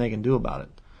nothing they can do about it.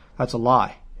 That's a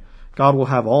lie. God will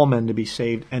have all men to be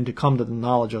saved and to come to the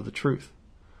knowledge of the truth.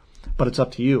 But it's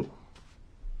up to you.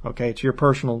 Okay, it's your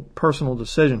personal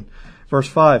decision. Verse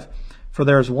 5, for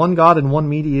there is one God and one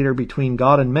mediator between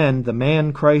God and men, the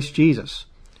man Christ Jesus,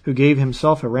 who gave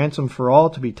himself a ransom for all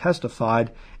to be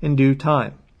testified in due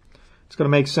time. It's going to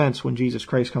make sense when Jesus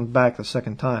Christ comes back the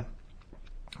second time.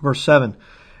 Verse 7,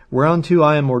 whereunto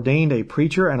I am ordained a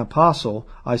preacher and apostle,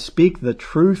 I speak the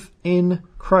truth in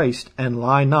Christ and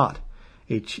lie not,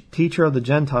 a teacher of the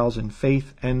Gentiles in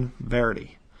faith and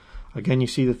verity. Again, you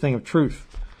see the thing of truth.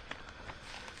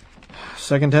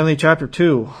 2 Timothy chapter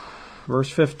 2, verse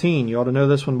 15. You ought to know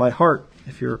this one by heart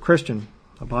if you're a Christian,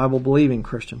 a Bible-believing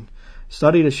Christian.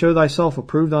 Study to show thyself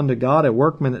approved unto God, a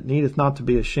workman that needeth not to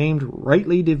be ashamed,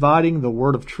 rightly dividing the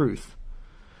word of truth.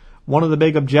 One of the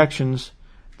big objections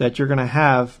that you're going to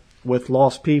have with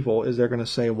lost people is they're going to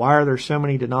say, why are there so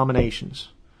many denominations?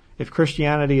 If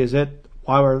Christianity is it,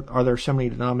 why are there so many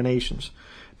denominations?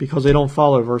 Because they don't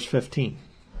follow verse 15.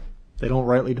 They don't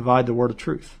rightly divide the word of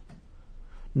truth.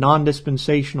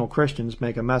 Non-dispensational Christians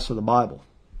make a mess of the Bible.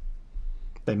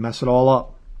 They mess it all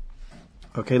up.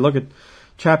 Okay, look at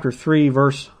chapter 3,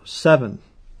 verse 7.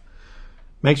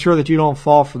 Make sure that you don't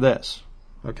fall for this.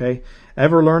 Okay?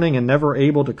 Ever learning and never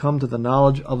able to come to the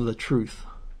knowledge of the truth.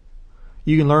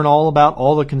 You can learn all about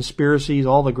all the conspiracies,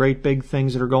 all the great big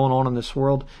things that are going on in this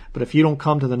world, but if you don't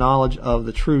come to the knowledge of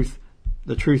the truth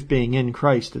being in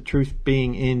Christ, the truth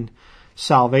being in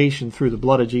salvation through the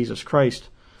blood of Jesus Christ,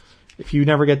 if you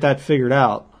never get that figured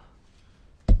out,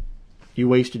 you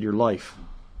wasted your life.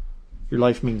 Your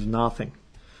life means nothing.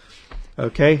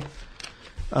 Okay?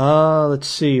 Let's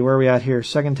see, where are we at here?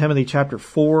 2 Timothy chapter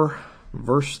 4,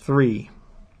 verse 3.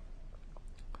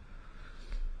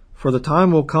 For the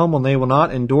time will come when they will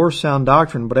not endure sound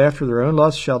doctrine, but after their own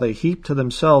lusts shall they heap to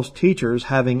themselves teachers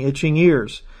having itching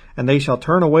ears, and they shall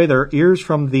turn away their ears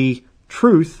from the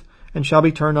truth, and shall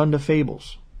be turned unto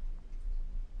fables.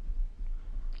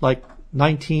 Like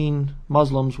 19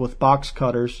 Muslims with box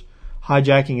cutters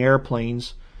hijacking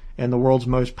airplanes and the world's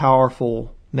most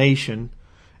powerful nation,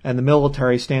 and the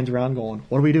military stands around going,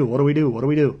 what do we do? What do we do? What do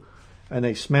we do? And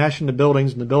they smash into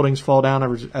buildings, and the buildings fall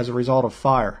down as a result of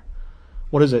fire.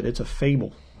 What is it? It's a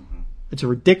fable. It's a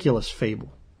ridiculous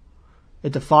fable.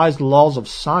 It defies the laws of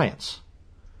science.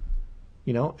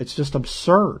 You know, it's just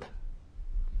absurd.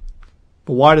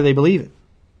 But why do they believe it?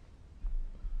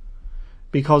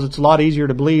 Because it's a lot easier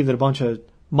to believe that a bunch of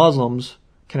Muslims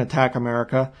can attack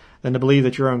America than to believe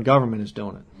that your own government is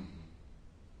doing it.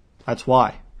 That's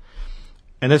why.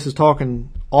 And this is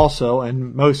talking also,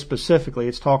 and most specifically,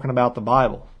 it's talking about the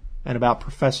Bible and about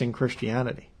professing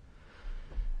Christianity.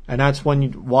 And that's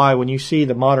why when you see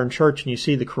the modern church and you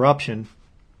see the corruption,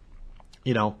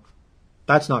 you know,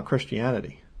 that's not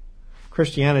Christianity.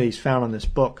 Christianity is found in this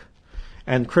book.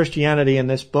 And Christianity in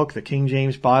this book, the King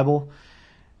James Bible,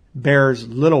 bears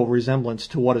little resemblance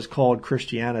to what is called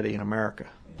Christianity in America.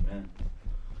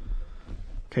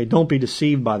 Okay, don't be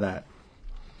deceived by that.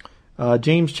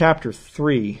 James chapter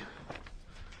 3.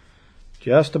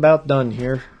 Just about done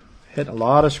here. Hit a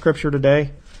lot of scripture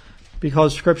today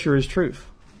because scripture is truth.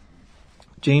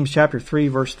 James chapter 3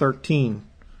 verse 13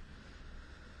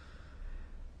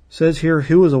 says here,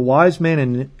 "Who is a wise man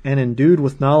and endued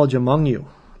with knowledge among you?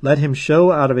 Let him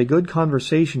show out of a good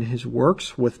conversation his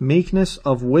works with meekness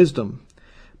of wisdom.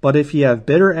 But if ye have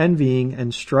bitter envying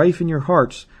and strife in your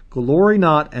hearts, glory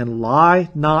not and lie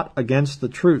not against the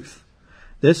truth.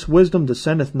 This wisdom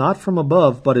descendeth not from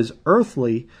above, but is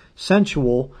earthly,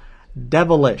 sensual,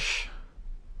 devilish."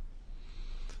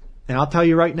 And I'll tell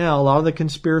you right now, a lot of the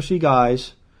conspiracy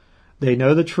guys, they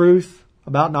know the truth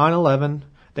about 9/11.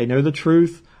 They know the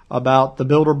truth about the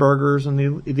Bilderbergers and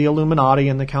the Illuminati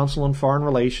and the Council on Foreign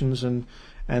Relations and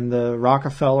the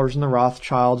Rockefellers and the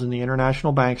Rothschilds and the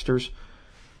international banksters.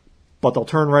 But they'll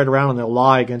turn right around and they'll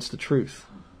lie against the truth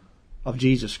of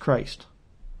Jesus Christ.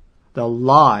 They'll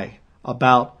lie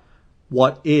about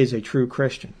what is a true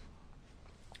Christian.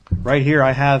 Right here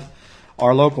I have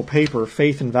our local paper,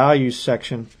 Faith and Values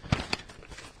section.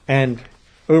 And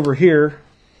over here,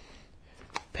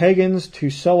 pagans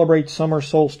to celebrate summer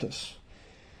solstice.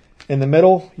 In the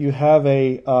middle, you have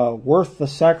a worth the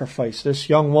sacrifice. This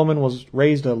young woman was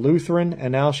raised a Lutheran,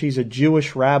 and now she's a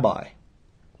Jewish rabbi.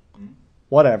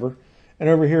 Whatever. And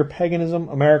over here, paganism,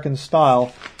 American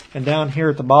style. And down here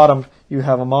at the bottom, you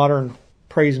have a modern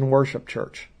praise and worship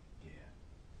church.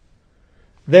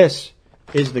 This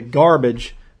is the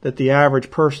garbage that the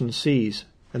average person sees,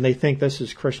 and they think this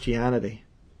is Christianity.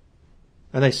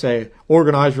 And they say,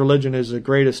 organized religion is the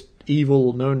greatest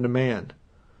evil known to man.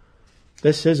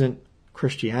 This isn't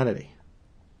Christianity.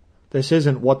 This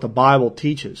isn't what the Bible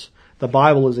teaches. The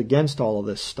Bible is against all of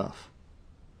this stuff.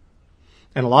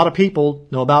 And a lot of people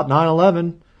know about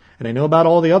 9/11, and they know about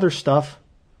all the other stuff,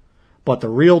 but the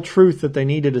real truth that they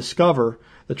need to discover,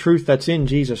 the truth that's in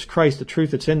Jesus Christ, the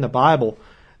truth that's in the Bible,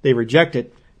 they reject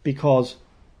it because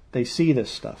they see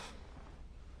this stuff.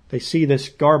 They see this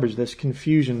garbage, this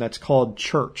confusion that's called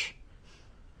church.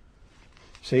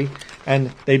 See?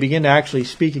 And they begin to actually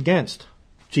speak against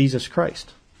Jesus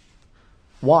Christ.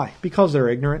 Why? Because they're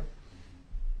ignorant.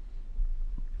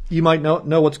 You might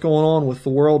know what's going on with the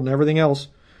world and everything else,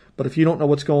 but if you don't know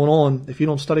what's going on, if you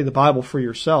don't study the Bible for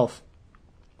yourself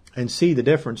and see the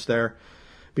difference there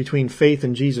between faith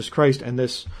in Jesus Christ and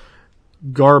this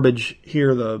garbage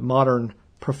here, the modern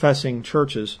professing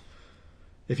churches,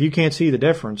 if you can't see the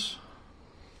difference,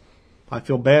 I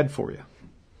feel bad for you.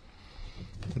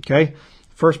 Okay?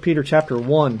 1 Peter chapter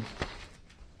 1.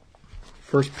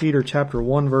 1 Peter chapter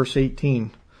 1 verse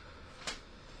 18.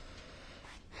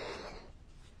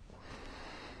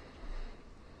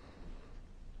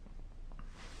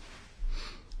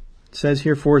 It says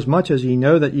here, "For as much as ye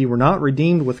know that ye were not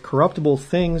redeemed with corruptible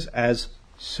things as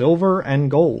silver and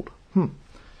gold."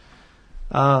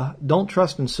 Don't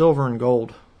trust in silver and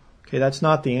gold. Okay, that's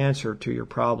not the answer to your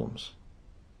problems.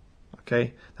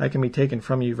 Okay, that can be taken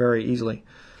from you very easily.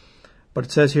 But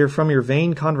it says here, "From your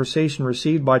vain conversation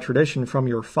received by tradition from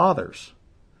your fathers,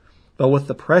 but with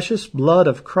the precious blood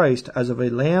of Christ as of a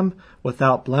lamb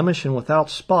without blemish and without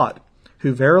spot,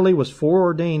 who verily was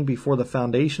foreordained before the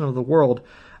foundation of the world,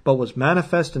 but was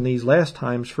manifest in these last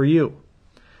times for you,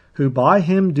 who by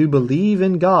him do believe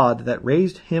in God, that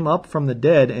raised him up from the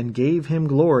dead and gave him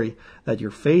glory, that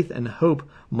your faith and hope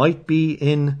might be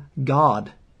in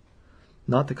God,"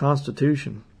 not the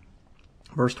Constitution.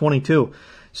 Verse 22,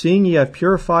 "Seeing ye have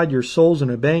purified your souls in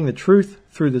obeying the truth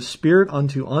through the Spirit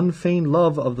unto unfeigned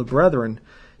love of the brethren,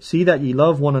 see that ye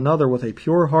love one another with a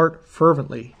pure heart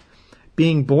fervently,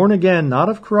 being born again, not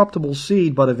of corruptible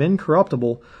seed, but of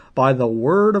incorruptible, by the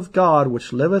word of God,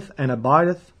 which liveth and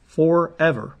abideth for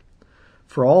ever.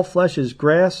 For all flesh is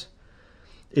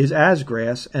as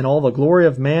grass, and all the glory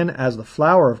of man as the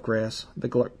flower of grass. The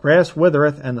grass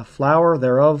withereth, and the flower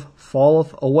thereof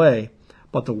falleth away.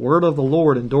 But the word of the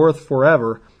Lord endureth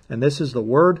forever, and this is the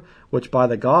word which by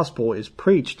the gospel is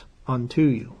preached unto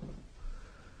you."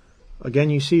 Again,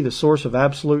 you see the source of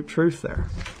absolute truth there.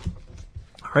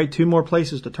 All right, 2 more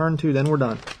places to turn to, then we're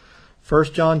done.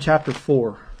 1 John chapter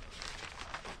 4.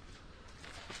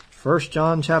 1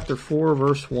 John chapter 4,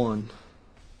 verse 1.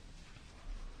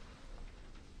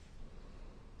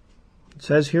 It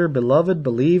says here, "Beloved,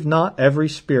 believe not every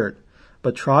spirit,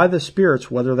 but try the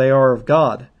spirits whether they are of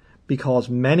God, because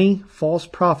many false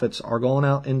prophets are gone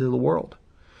out into the world."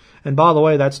 And by the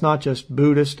way, that's not just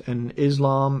Buddhist and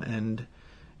Islam and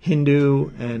Hindu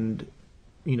and,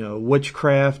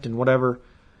 witchcraft and whatever.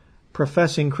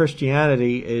 Professing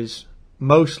Christianity is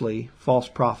mostly false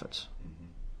prophets.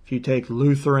 If you take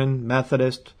Lutheran,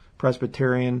 Methodist,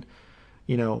 Presbyterian,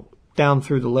 down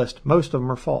through the list. Most of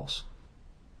them are false.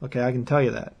 Okay, I can tell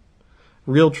you that.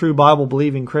 Real, true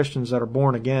Bible-believing Christians that are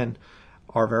born again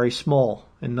are very small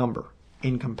in number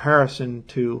in comparison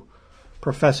to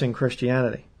professing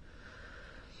Christianity.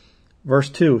 Verse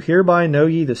 2, Hereby know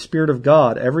ye the Spirit of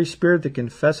God. Every spirit that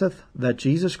confesseth that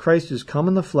Jesus Christ is come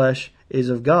in the flesh is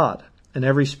of God. And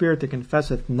every spirit that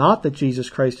confesseth not that Jesus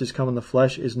Christ is come in the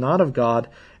flesh is not of God.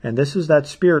 And this is that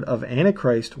spirit of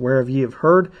Antichrist, whereof ye have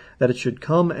heard that it should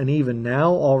come, and even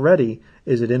now already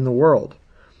is it in the world.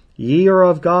 Ye are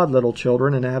of God, little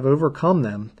children, and have overcome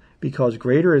them, because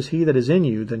greater is he that is in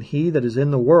you than he that is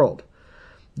in the world.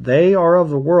 They are of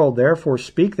the world, therefore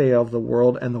speak they of the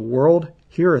world, and the world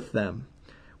heareth them.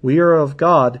 We are of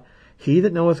God. He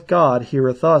that knoweth God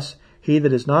heareth us. He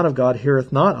that is not of God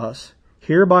heareth not us.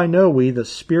 Hereby know we the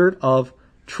spirit of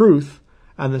truth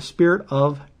and the spirit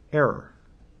of error.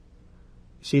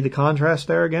 See the contrast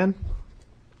there again?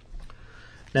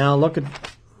 Now look at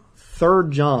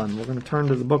 3 John. We're going to turn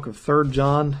to the book of 3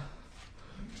 John,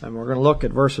 and we're going to look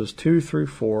at verses 2 through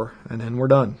 4, and then we're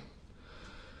done.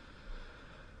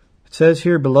 It says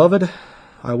here, Beloved,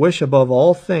 I wish above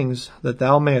all things that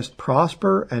thou mayest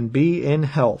prosper and be in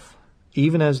health,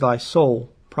 even as thy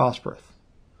soul prospereth.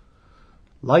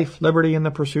 Life, liberty, and the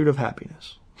pursuit of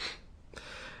happiness.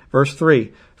 Verse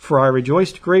 3, For I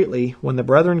rejoiced greatly when the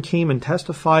brethren came and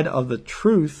testified of the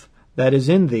truth that is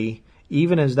in thee,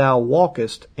 even as thou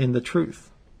walkest in the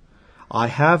truth. I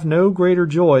have no greater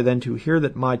joy than to hear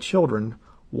that my children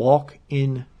walk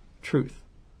in truth.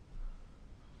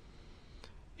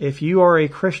 If you are a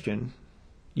Christian,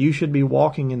 you should be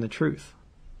walking in the truth.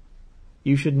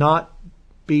 You should not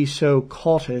be so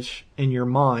cultish in your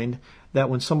mind that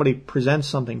when somebody presents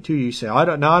something to you, you say, I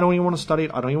don't even want to study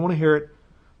it. I don't even want to hear it.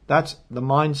 That's the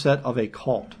mindset of a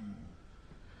cult.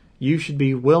 You should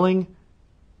be willing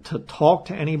to talk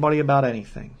to anybody about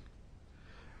anything.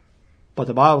 But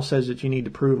the Bible says that you need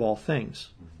to prove all things.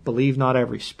 Believe not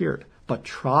every spirit, but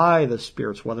try the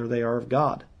spirits, whether they are of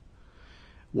God.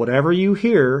 Whatever you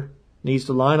hear needs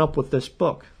to line up with this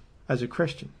book as a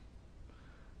Christian.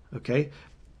 Okay?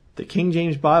 The King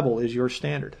James Bible is your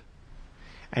standard.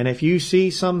 And if you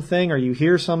see something or you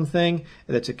hear something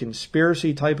that's a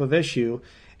conspiracy type of issue,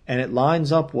 and it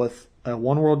lines up with a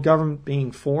one world government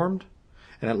being formed,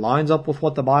 and it lines up with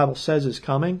what the Bible says is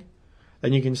coming,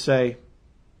 then you can say,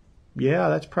 yeah,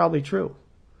 that's probably true.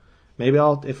 Maybe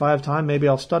if I have time, maybe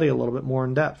I'll study a little bit more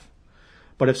in depth.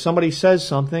 But if somebody says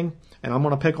something, and I'm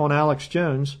going to pick on Alex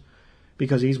Jones,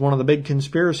 because he's one of the big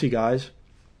conspiracy guys,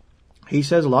 he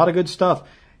says a lot of good stuff.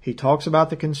 He talks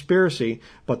about the conspiracy,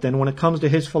 but then when it comes to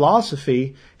his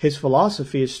philosophy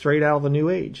is straight out of the New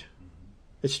Age.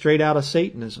 It's straight out of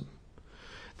Satanism.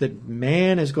 That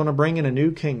man is going to bring in a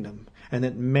new kingdom, and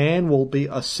that man will be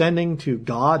ascending to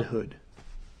godhood.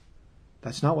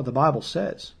 That's not what the Bible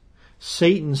says.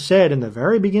 Satan said in the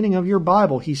very beginning of your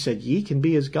Bible, he said, ye can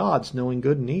be as gods, knowing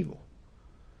good and evil.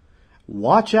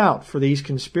 Watch out for these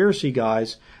conspiracy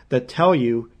guys that tell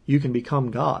you you can become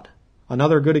God.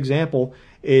 Another good example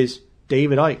is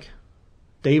David Icke.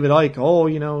 David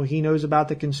Icke, he knows about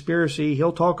the conspiracy.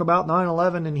 He'll talk about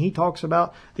 9/11 and he talks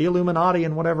about the Illuminati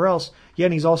and whatever else.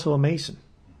 Yet he's also a Mason.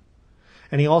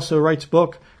 And he also writes a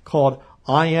book called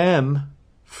I Am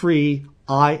Free,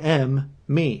 I Am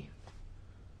Me.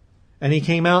 And he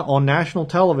came out on national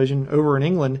television over in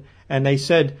England and they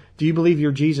said, do you believe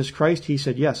you're Jesus Christ? He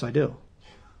said, yes, I do.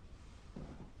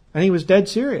 And he was dead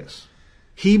serious.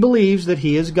 He believes that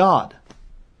he is God.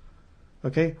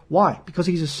 Okay? Why? Because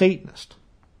he's a Satanist.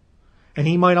 And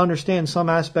he might understand some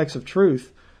aspects of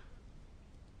truth,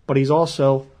 but he's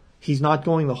not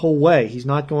going the whole way. He's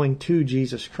not going to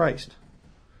Jesus Christ.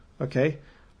 Okay?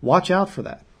 Watch out for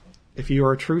that if you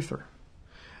are a truther.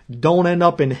 Don't end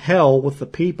up in hell with the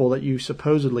people that you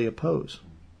supposedly oppose.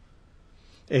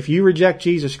 If you reject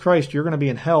Jesus Christ, you're going to be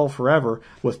in hell forever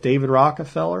with David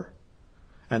Rockefeller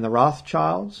and the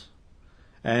Rothschilds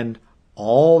and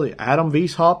all the Adam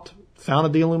Weishaupt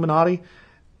founded the Illuminati,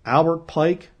 Albert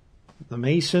Pike, the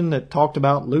Mason that talked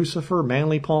about Lucifer,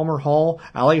 Manly Palmer Hall,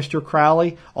 Aleister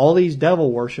Crowley, all these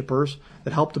devil worshippers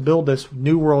that helped to build this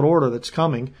new world order that's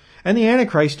coming, and the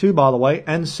Antichrist too, by the way,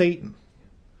 and Satan.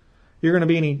 You're going to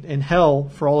be in hell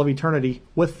for all of eternity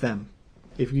with them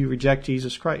if you reject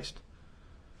Jesus Christ.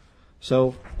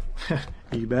 So,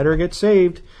 you better get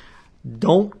saved.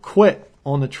 Don't quit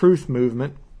on the truth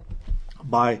movement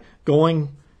by going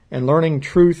and learning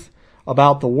truth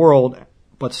about the world,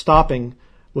 but stopping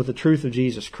with the truth of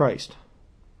Jesus Christ.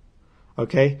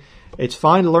 Okay? It's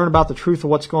fine to learn about the truth of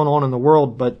what's going on in the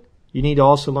world, but you need to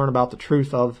also learn about the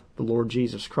truth of the Lord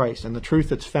Jesus Christ and the truth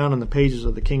that's found in the pages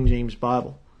of the King James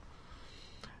Bible.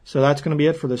 So that's going to be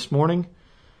it for this morning.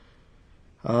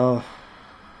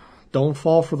 Don't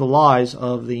fall for the lies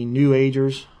of the New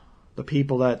Agers, the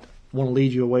people that want to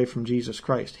lead you away from Jesus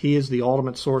Christ. He is the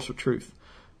ultimate source of truth.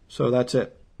 So that's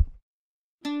it.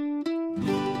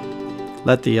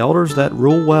 Let the elders that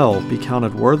rule well be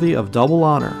counted worthy of double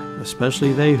honor,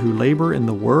 especially they who labor in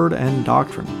the word and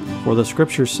doctrine. For the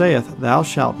Scripture saith, Thou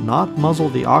shalt not muzzle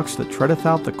the ox that treadeth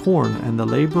out the corn, and the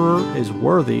laborer is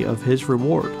worthy of his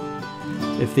reward.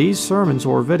 If these sermons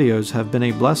or videos have been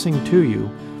a blessing to you,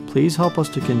 please help us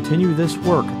to continue this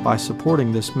work by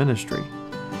supporting this ministry.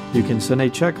 You can send a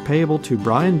check payable to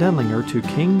Brian Denlinger to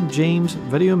King James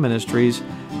Video Ministries,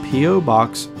 P.O.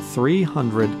 Box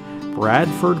 300,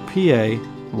 Bradford, PA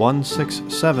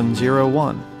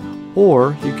 16701.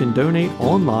 Or you can donate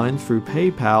online through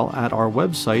PayPal at our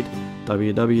website,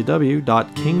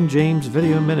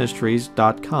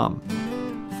 www.KingJamesVideoMinistries.com.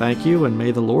 Thank you, and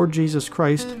may the Lord Jesus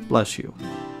Christ bless you.